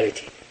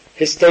spirituality.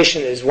 His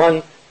station is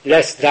one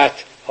less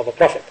that of a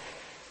prophet.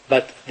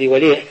 But the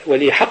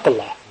wali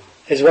haqqullah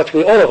is what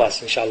we, all of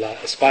us, inshallah,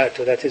 aspire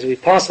to. That is, we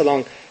pass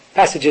along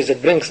passages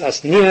that brings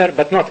us near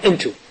but not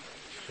into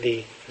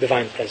the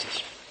divine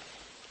presence.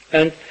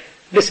 And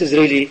this is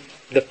really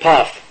the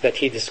path that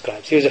he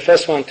describes. He was the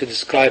first one to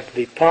describe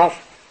the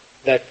path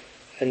that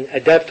an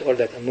adept or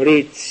that a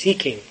murid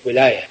seeking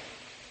wilaya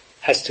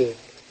has to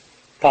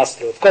pass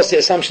through. Of course, the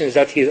assumption is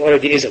that he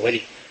already is a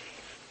wali.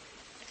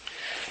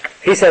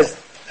 He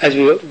says, as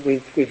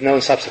we've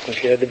known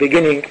subsequently, that the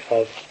beginning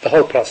of the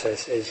whole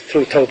process is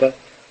through tawbah,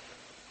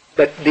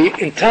 but the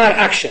entire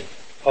action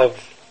of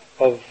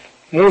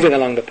moving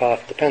along the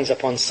path depends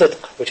upon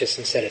sidq, which is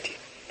sincerity.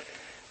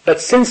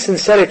 But since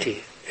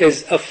sincerity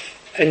is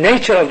a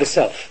nature of the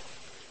self,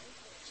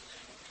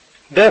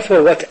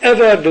 therefore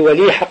whatever the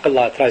wali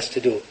haqqullah tries to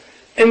do,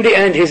 in the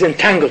end he's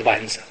entangled by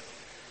himself.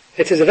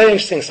 It is a very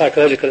interesting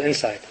psychological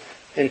insight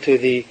into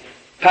the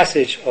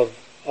passage of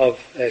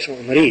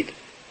murid,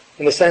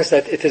 in the sense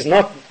that it is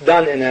not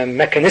done in a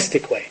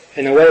mechanistic way,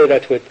 in a way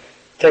that would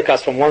take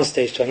us from one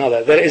stage to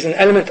another. There is an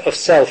element of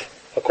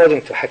self,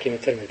 according to Hakim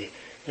al-Tirmidhi,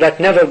 that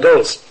never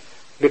goes,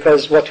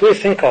 because what we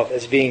think of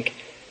as being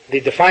the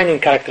defining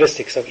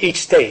characteristics of each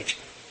stage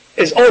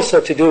is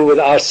also to do with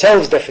our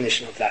selves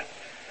definition of that.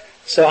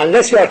 So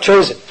unless you are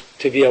chosen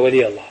to be a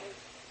wali Allah,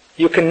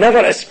 you can never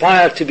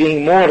aspire to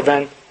being more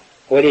than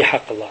wali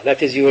haqqullah.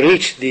 That is, you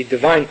reach the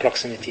divine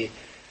proximity,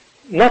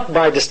 not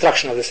by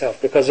destruction of the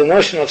self, because the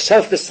notion of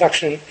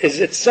self-destruction is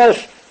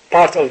itself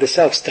part of the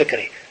self's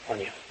trickery on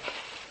you.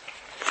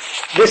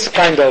 This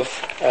kind of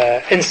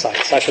insight,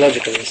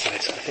 psychological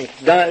insights, I think,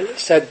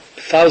 said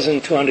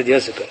 1,200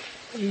 years ago,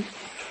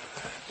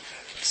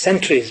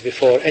 centuries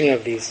before any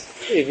of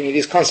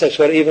these concepts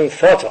were even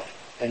thought of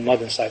in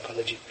modern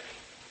psychology,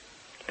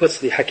 puts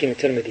the Hakim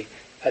al-Tirmidhi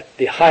at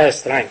the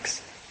highest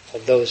ranks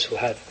of those who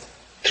have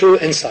true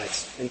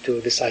insights into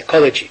the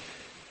psychology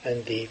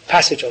and the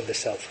passage of the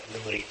self of the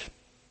murid.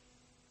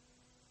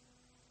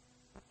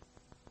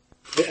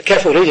 the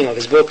careful reading of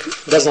his book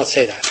does not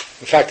say that.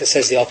 In fact, it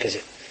says the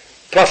opposite.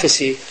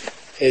 Prophecy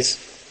is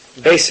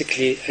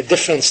basically a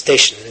different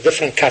station, a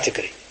different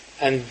category.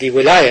 And the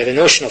wilayah, the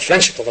notion of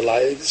friendship of Allah,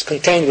 is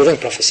contained within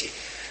prophecy.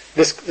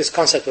 This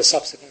concept was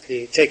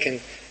subsequently taken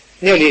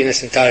nearly in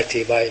its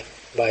entirety by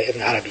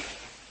Ibn Arabi.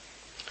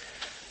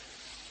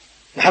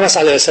 Muhammad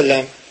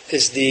ﷺ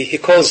is he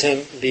calls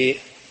him the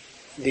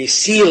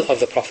seal of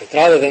the Prophet,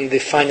 rather than the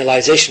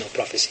finalization of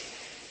prophecy.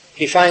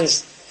 He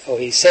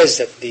says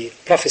that the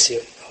prophecy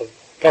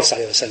of Prophet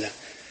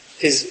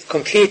ﷺ is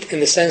complete in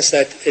the sense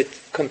that it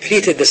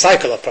completed the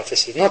cycle of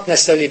prophecy, not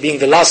necessarily being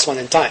the last one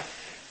in time.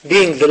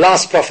 Being the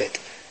last prophet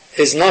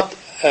is not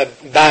a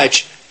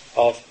badge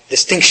of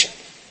distinction.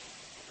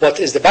 What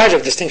is the badge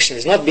of distinction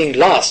is not being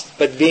last,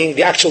 but being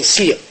the actual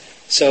seal.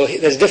 So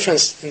there's a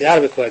difference in the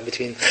Arabic word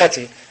between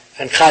khatam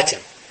and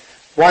khatim.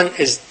 One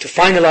is to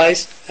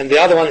finalize, and the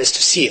other one is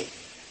to seal.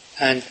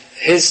 And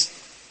his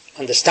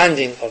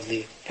understanding of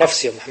the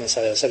prophecy of Muhammad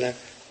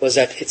ﷺ was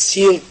that it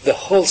sealed the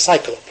whole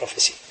cycle of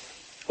prophecy.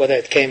 Whether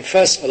it came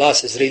first or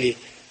last is really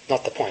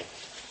not the point.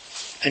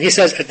 And he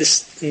says,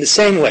 in the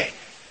same way,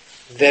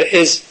 there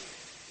is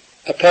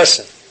a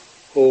person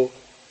who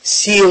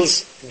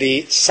seals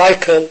the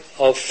cycle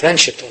of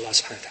friendship to Allah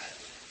subhanahu wa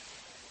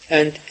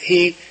ta'ala. And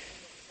he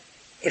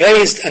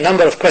raised a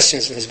number of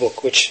questions in his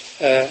book, which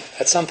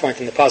at some point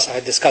in the past I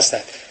had discussed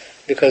that,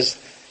 because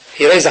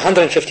he raised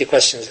 150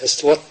 questions as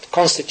to what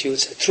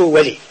constitutes a true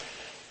wali.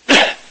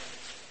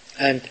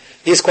 And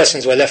these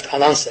questions were left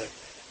unanswered.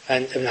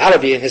 And Ibn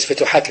Arabi in his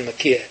Futuhat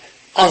al-Makkiyah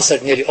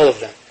answered nearly all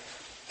of them,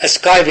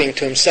 ascribing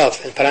to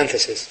himself, in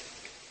parenthesis,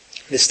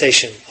 the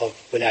station of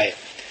wilayah.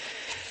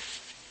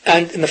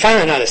 And in the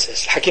final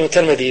analysis, Hakim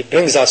al-Tirmidhi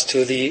brings us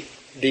to the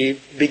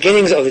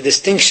beginnings of the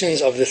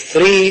distinctions of the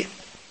three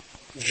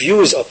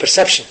views or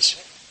perceptions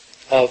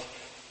of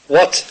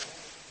what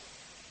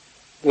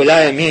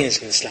wilayah means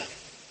in Islam.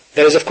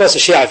 There is, of course, a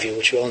Shia view,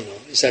 which we all know,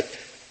 is that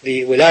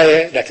the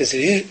wilayah, that is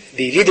the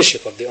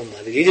leadership of the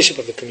ummah, the leadership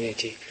of the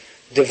community,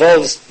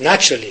 devolves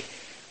naturally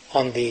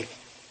on the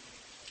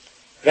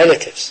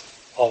relatives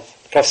of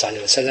the Prophet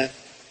ﷺ,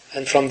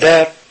 and from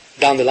there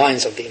down the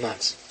lines of the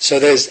imams. So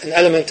there is an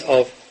element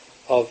of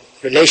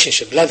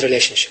relationship, blood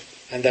relationship,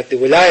 and that the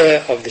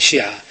wilayah of the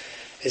Shia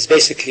is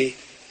basically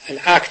an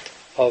act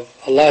of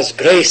Allah's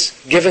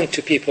grace given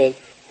to people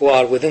who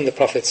are within the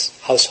Prophet's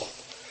household.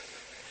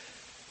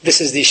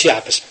 This is the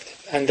Shia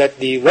perspective. And that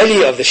the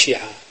wali of the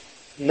Shia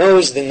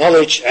knows the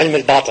knowledge, ilm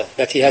al-batin,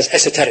 that he has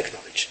esoteric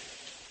knowledge.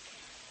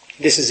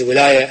 This is the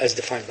wilayah as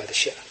defined by the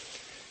Shia.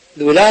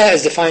 The wilayah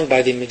as defined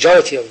by the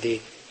majority of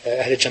the Ahl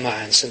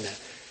al-Jama'ah and Sunnah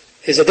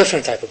is a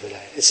different type of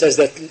wilayah. It says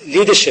that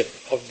leadership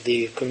of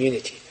the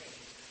community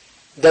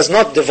does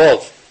not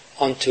devolve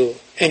onto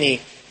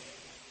any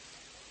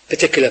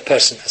particular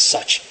person as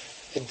such.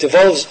 It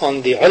devolves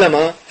on the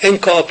ulama in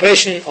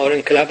cooperation or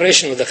in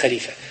collaboration with the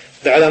Khalifa.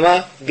 The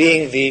ulama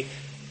being the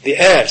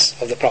heirs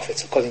of the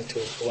prophets, according to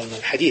the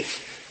well-known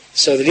hadith.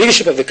 So the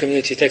leadership of the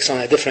community takes on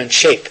a different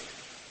shape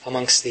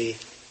amongst the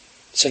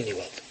Sunni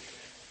world.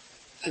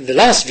 And the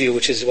last view,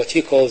 which is what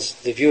he calls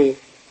the view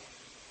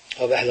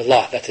of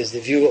Ahlullah, that is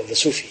the view of the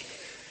Sufi,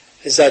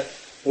 is that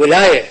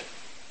wilayah,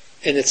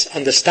 in its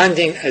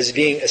understanding as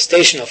being a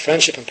station of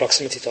friendship and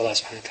proximity to Allah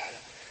subhanahu wa ta'ala,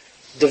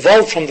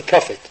 devolved from the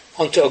Prophet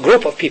onto a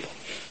group of people.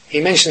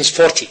 He mentions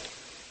 40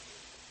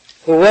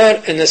 who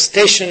were in a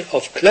station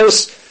of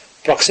close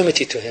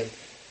proximity to him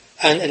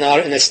and are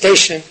in a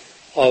station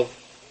of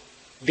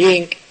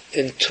being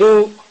in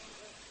true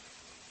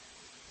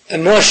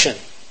immersion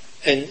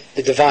in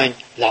the divine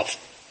love.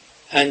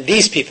 And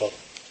these people,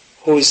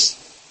 whose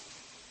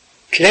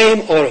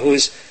claim or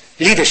whose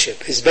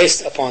leadership is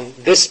based upon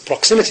this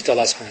proximity to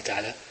Allah subhanahu wa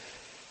ta'ala,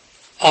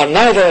 are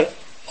neither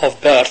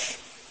of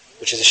birth,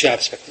 which is a Shia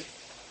perspective,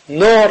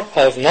 nor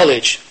of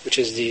knowledge, which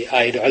is the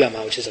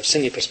ulama, which is of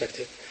Sunni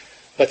perspective,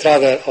 but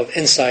rather of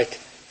insight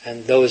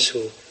and those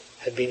who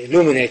have been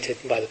illuminated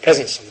by the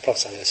presence of the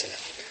Prophet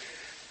ﷺ.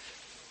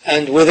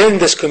 And within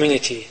this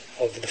community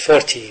of the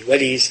 40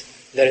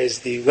 walis, there is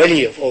the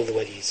wali of all the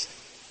walis,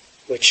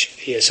 which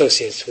he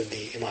associates with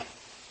the Imam.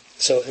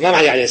 So Imam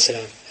Ali alayhi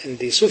salam, in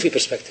the Sufi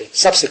perspective,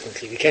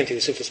 subsequently we came to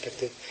the Sufi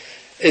perspective,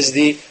 is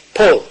the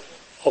pole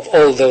of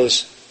all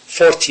those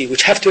 40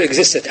 which have to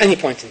exist at any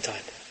point in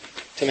time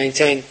to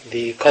maintain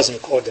the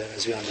cosmic order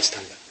as we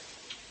understand it.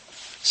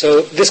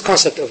 So this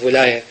concept of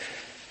wilayah,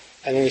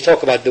 and when we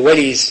talk about the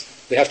walis,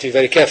 we have to be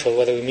very careful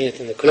whether we mean it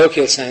in the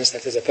colloquial sense,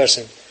 that is a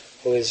person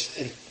who is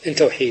in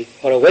Tawheed,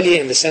 or a wali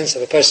in the sense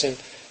of a person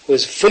who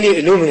is fully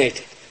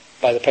illuminated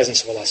by the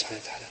presence of Allah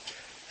subhanahu wa ta'ala,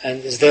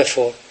 and is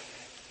therefore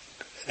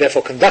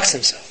conducts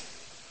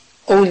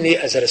himself only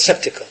as a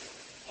receptacle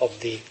of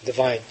the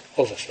divine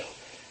overflow.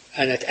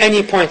 And at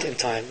any point in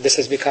time, this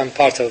has become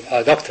part of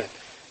our doctrine,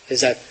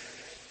 is that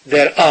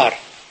there are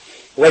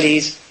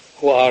walis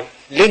who are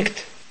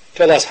linked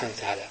to Allah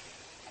subhanahu wa ta'ala.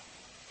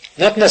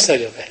 Not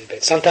necessarily of Ahlul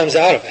Bayt. Sometimes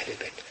they are of Ahlul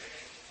Bayt.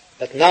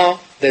 But now,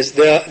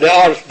 there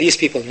are these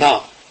people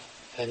now.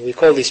 And we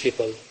call these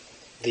people,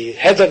 the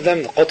head of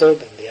them, the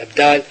Qutb and the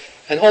Abdal,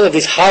 and all of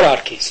these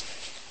hierarchies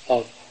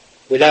of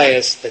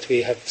wilayas that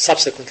we have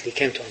subsequently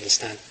came to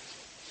understand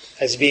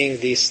as being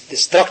the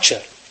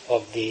structure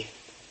of the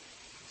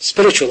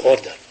spiritual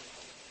order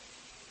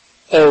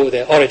owe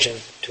their origin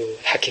to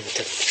Hakim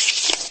al-Tirmidhi.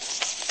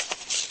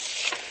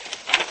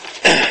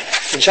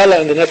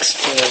 Inshallah, in the next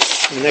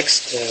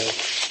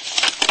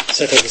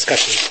set of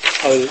discussions,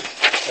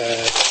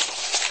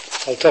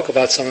 I'll talk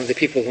about some of the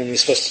people whom we're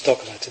supposed to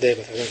talk about today,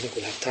 but I don't think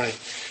we'll have time.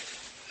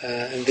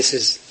 And this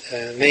is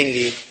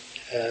mainly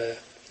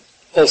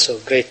also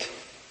great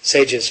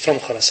sages from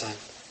Khorassan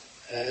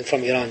and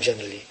from Iran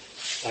generally,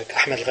 like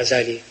Ahmad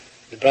al-Ghazali,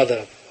 the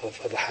brother of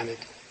Abu Hamid,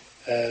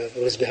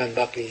 Ruzbihan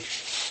Baqi,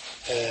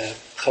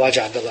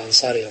 Khawaja Abdullah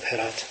Ansari of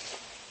Herat,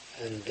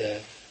 and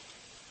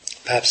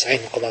perhaps Ayn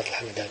Qadat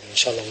al-Hamadani.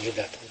 Inshallah, we'll leave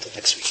that until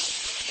next week.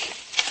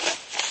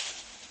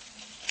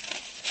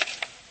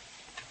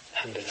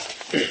 Alhamdulillah.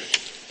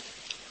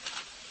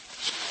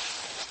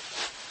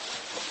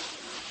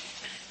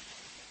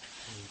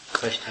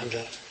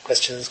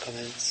 Questions,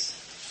 comments,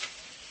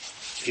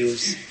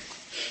 views,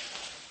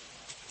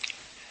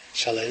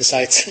 inshallah,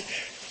 insights.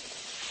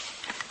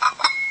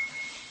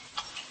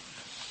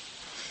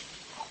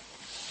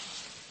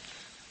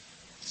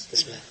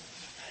 This man.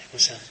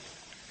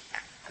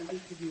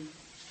 Could you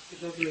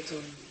elaborate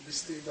on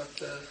this thing about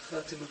the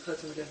Khatim and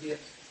Khatim al-Anbiya,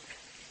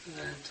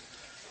 and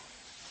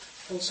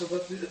also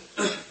about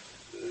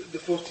the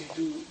 40?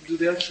 Do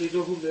they actually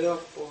know who they are,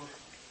 or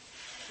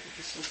is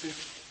this something?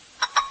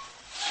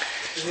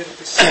 They hear of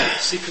the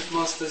secret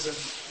masters and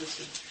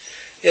this?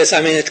 Yes,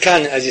 I mean it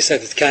can, as you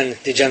said, it can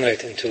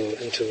degenerate into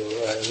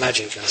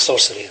magic and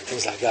sorcery and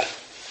things like that.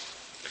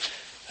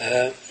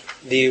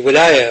 The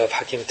wilaya of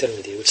Hakim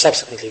al-Tirmidhi, which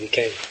subsequently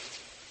became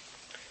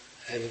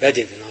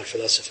embedded in our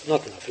philosophy,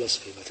 not in our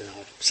philosophy, but in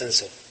our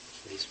sense of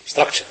the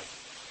structure,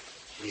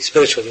 the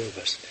spiritual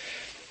universe.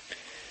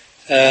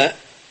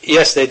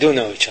 Yes, they do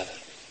know each other,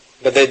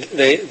 but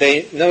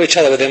they know each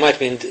other, but they might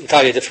be in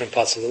entirely different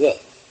parts of the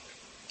world.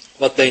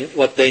 What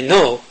they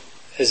know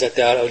is that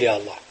they are awliya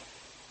Allah,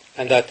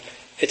 and that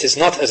it is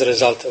not as a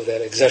result of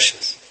their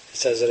exertions.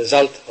 It's as a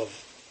result of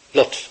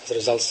lutf, as a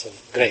result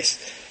of grace.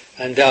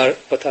 And they are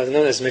what are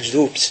known as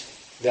majdoobs.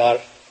 They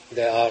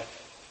are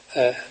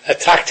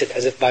attracted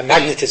as if by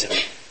magnetism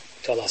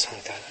to Allah subhanahu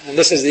wa ta'ala. And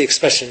this is the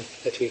expression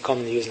that we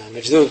commonly use now,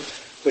 majdoob,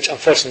 which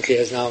unfortunately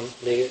has now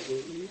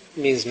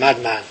means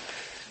madman.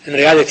 In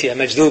reality, a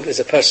majdoob is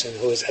a person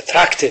who is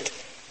attracted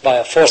by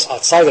a force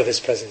outside of his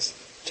presence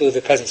to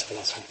the presence of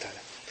Allah subhanahu wa ta'ala.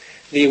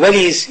 The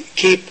walis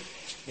keep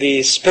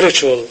the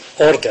spiritual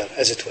order,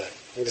 as it were.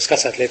 We'll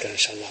discuss that later,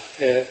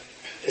 inshallah,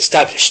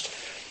 established.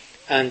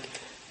 And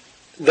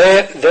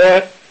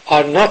they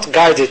are not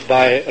guided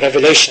by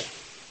revelation,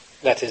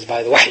 that is,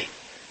 by the wahi,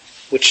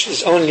 which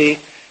is only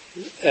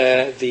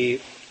the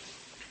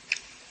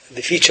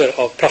feature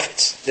of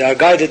prophets. They are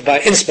guided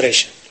by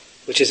inspiration,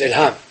 which is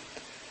ilham.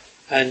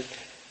 And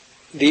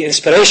the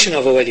inspiration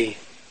of a wali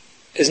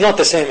is not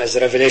the same as the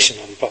revelation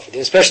of the prophet. The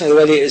inspiration of the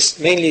wali is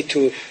mainly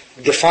to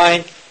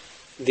define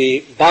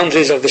the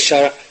boundaries of the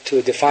shara,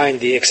 to define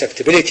the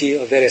acceptability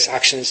of various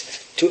actions,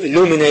 to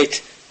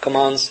illuminate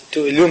commands,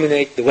 to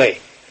illuminate the way.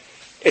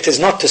 It is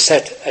not to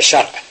set a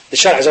shara. The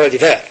shara is already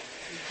there.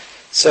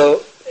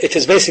 So it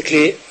is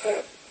basically,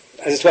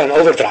 as it were, an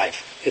overdrive.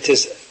 It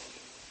is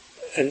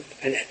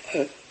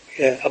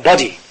a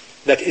body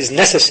that is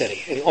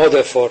necessary in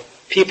order for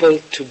people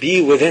to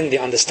be within the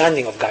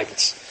understanding of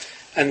guidance.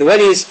 And the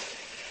walis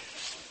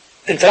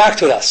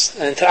interact with us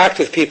and interact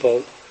with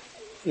people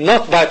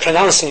not by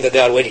pronouncing that they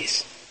are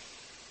walis,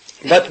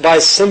 but by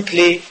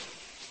simply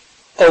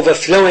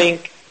overflowing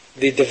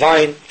the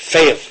divine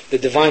faith, the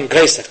divine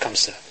grace that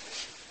comes there.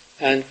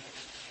 And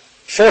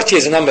 40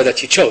 is a number that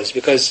he chose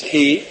because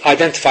he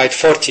identified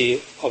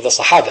 40 of the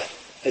Sahaba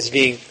as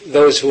being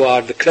those who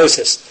are the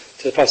closest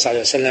to the Prophet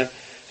ﷺ,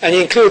 and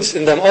he includes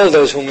in them all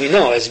those whom we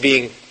know as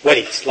being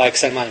walis, like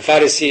Salman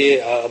al-Farisi,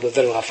 Abu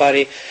Dharr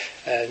al-Ghafari,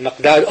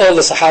 Maqdad, all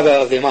the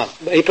Sahaba of the Imam.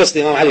 He puts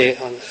the Imam Ali,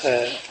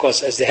 of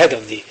course, as the head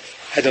of the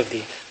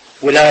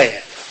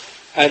wilaya.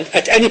 And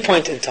at any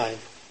point in time,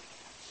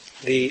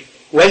 the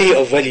wali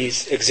of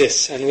walis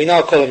exists, and we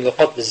now call him the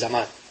Qutb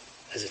al-Zaman,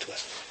 as it were.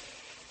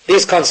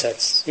 These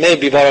concepts may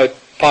be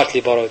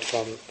partly borrowed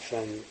from,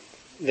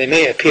 they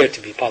may appear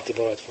to be partly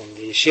borrowed from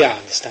the Shia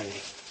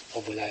understanding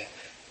of wilaya,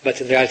 but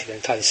in reality they're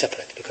entirely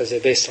separate, because they're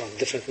based on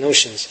different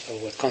notions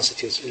of what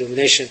constitutes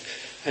illumination,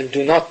 and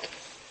do not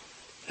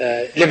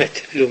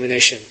limit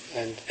illumination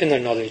and inner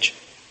knowledge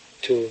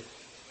to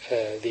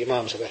the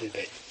Imams of Ahl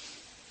Bayt,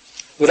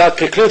 without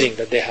precluding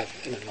that they have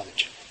inner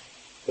knowledge,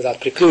 without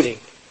precluding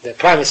their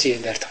primacy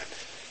in their time.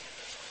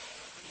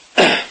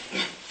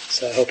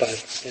 So I hope I've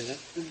explained that.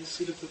 And the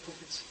seal of the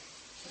prophets?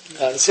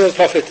 The seal of the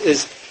prophet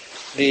is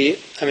the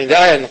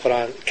ayah in the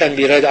Quran can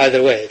be read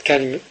either way.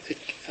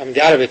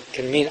 The Arabic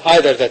can mean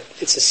either that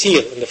it's a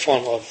seal in the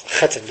form of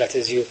khatam, that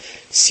is, you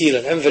seal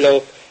an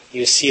envelope,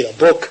 you seal a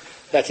book,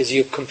 that is,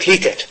 you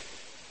complete it.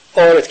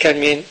 Or it can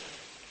mean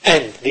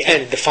end, the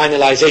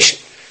finalization.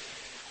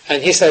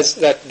 And he says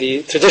that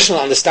the traditional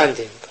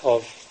understanding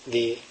of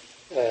the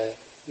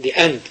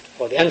end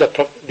or the end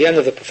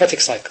of the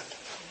prophetic cycle,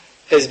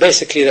 is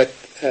basically that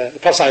the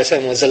Prophet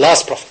ﷺ was the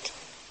last prophet,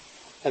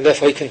 and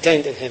therefore he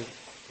contained in him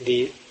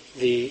the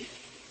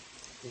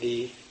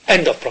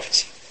end of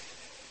prophecy.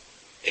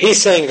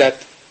 He's saying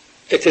that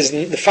it is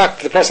the fact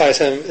that the Prophet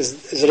ﷺ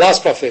is the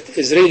last prophet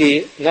is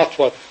really not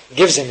what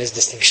gives him his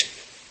distinction.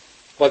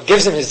 What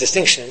gives him his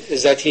distinction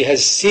is that he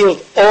has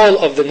sealed all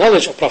of the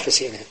knowledge of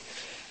prophecy in him.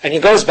 And he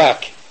goes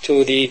back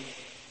to the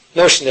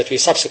notion that we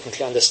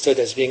subsequently understood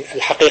as being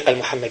al-haqiqa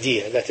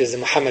al-Muhammadiyya, that is the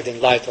Muhammadan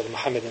light or the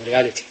Muhammadan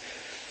reality.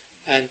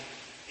 And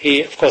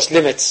he, of course,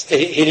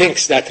 he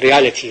links that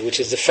reality, which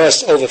is the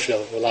first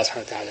overflow of Allah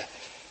subhanahu wa ta'ala,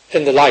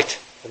 in the light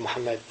of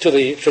Muhammad, to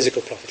the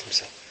physical prophet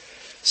himself.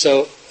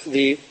 So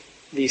the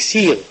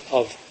seal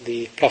of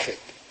the prophet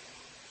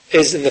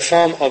is in the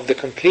form of the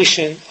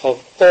completion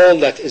of all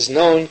that is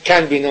known,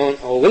 can be known,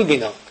 or will be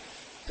known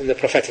in the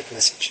prophetic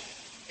message.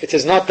 It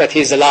is not that he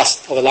is the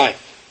last of a line,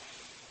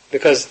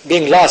 because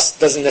being last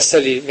doesn't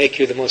necessarily make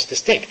you the most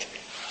distinct.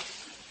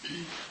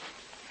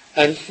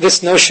 And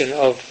this notion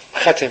of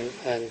khatim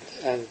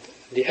and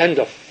the end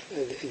of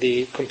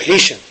the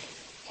completion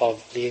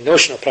of the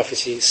notion of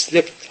prophecy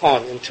slipped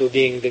on into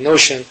being the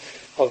notion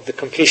of the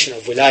completion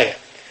of wilayah.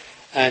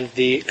 And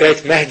the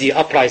great Mahdi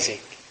uprising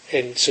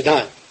in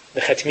Sudan,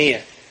 the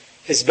Khatmiyya,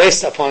 is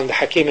based upon the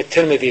Hakim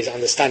al-Tirmidhi's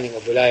understanding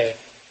of wilayah,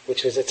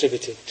 which is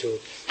attributed to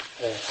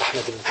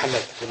Ahmad ibn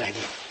Muhammad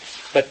al-Mahdi.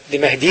 But the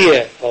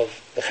Mahdiyya of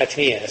the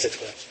Khatmiyya, as it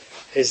were,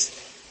 is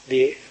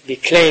the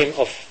claim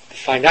of the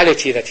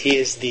finality that he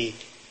is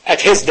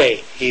at his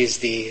day, he is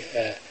the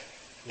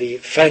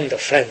friend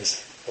of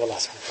friends of Allah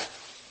subhanahu wa ta'ala.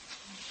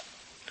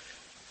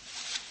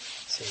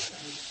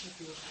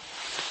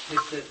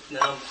 With the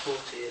number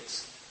 40,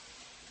 it's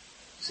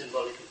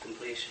symbolic of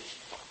completion.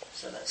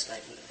 So that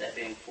statement of there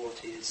being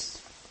 40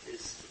 is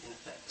in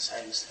effect the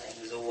same as saying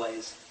there's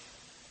always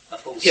a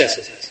full set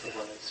of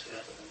words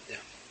rather than... Yeah.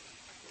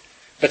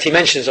 But he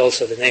mentions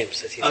also the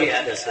names that he...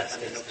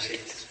 obviously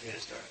it's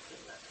historically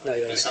that time. No,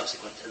 you're right.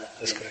 Subsequent to that.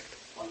 That's correct.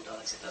 One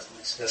dies, it doesn't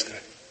necessarily... That's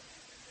correct.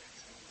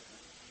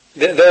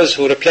 Those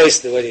who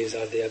replaced the walis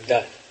are the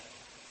Abdal.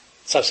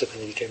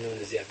 Subsequently became known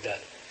as the Abdal.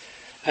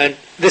 And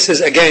this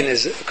is a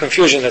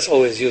confusion that's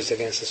always used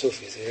against the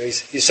Sufis.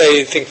 You say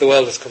you think the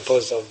world is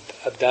composed of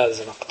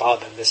Abdals and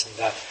Aqtab and this and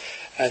that.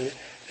 And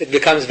it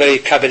becomes very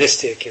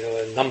Kabbalistic, and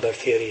number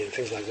theory and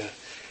things like that.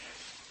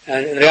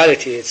 And in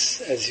reality, it's,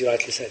 as you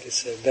rightly said,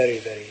 it's a very,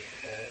 very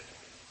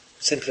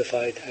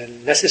simplified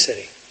and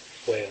necessary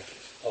way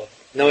of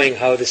knowing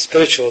how the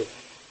spiritual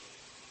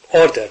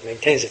order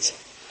maintains itself.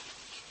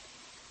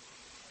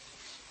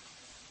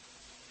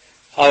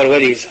 Our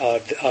walis are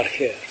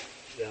here.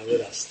 They are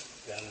with us.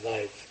 They are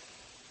alive.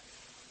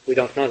 We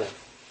don't know them.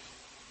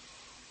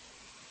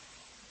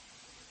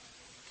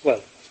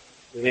 Well,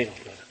 we may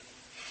not know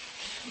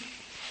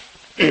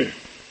them.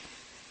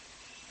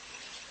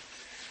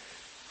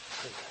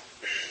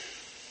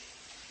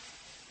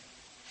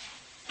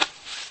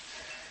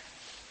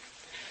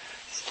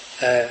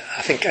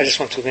 I think I just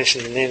want to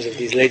mention the names of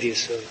these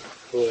ladies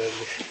who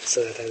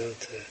so that I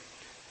don't...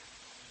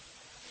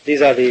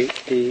 These are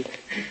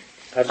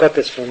I've got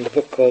this from the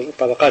book called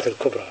Tabaqat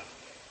al-Kubra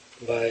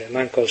by a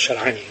man called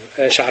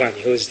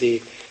Sha'rani, who is the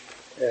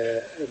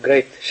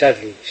great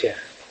Shadli Sheikh,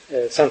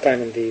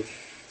 sometime in the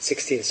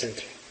 16th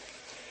century.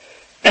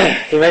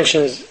 He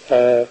mentions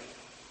Mu'adh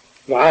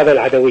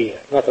al-Adawiyya,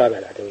 not Rabi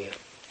al-Adawiyya.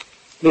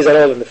 These are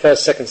all in the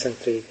 1st, 2nd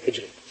century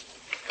Hijri.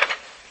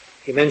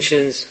 He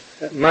mentions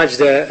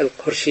Majda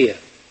al-Qurshiyya.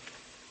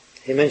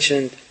 He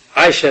mentioned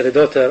Aisha, the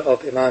daughter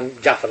of Imam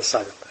Ja'far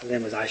al-Sadiq. Her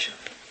name was Aisha.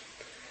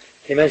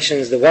 He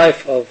mentions the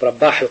wife of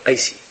Rabbah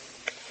al-Qaysi.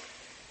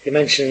 He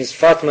mentions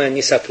Fatma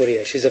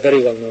Nisapuriya. She's a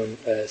very well-known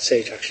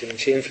sage, actually, and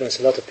she influenced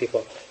a lot of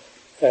people.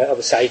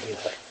 Abu Sa'id knew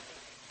her.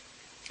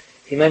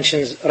 He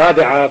mentions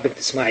Rabi'a bint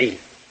Ismail.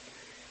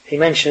 He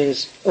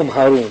mentions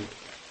Harun.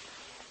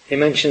 He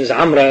mentions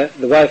Amra,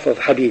 the wife of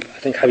Habib, I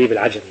think Habib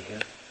al-Ajami.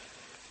 Yeah?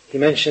 He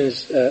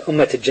mentions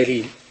Ummat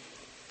al-Jalil.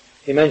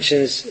 He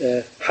mentions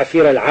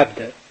Hafir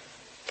al-Abda.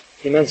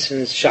 He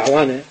mentions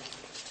Sha'wana.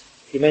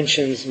 He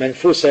mentions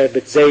Manfusa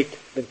bint Zayd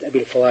bint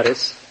Abil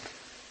Fawaris.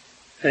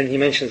 And he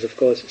mentions, of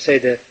course,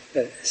 Sayyidah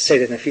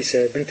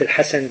Nafisa bint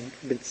al-Hasan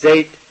bint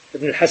Zayd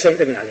ibn al-Hasan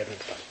ibn Ali ibn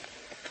Talib.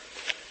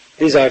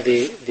 These are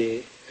the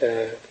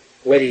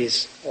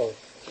walis of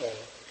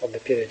the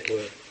period who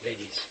were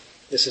ladies.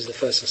 This is the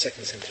 1st and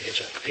 2nd century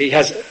Hijrah. He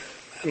has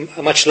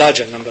a much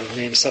larger number of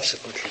names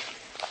subsequently,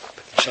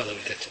 but inshallah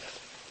we'll get to that.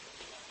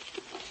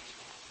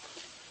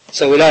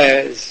 So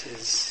wilaya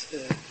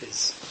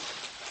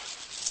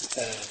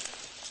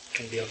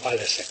can be of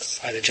either sex,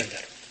 either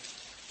gender.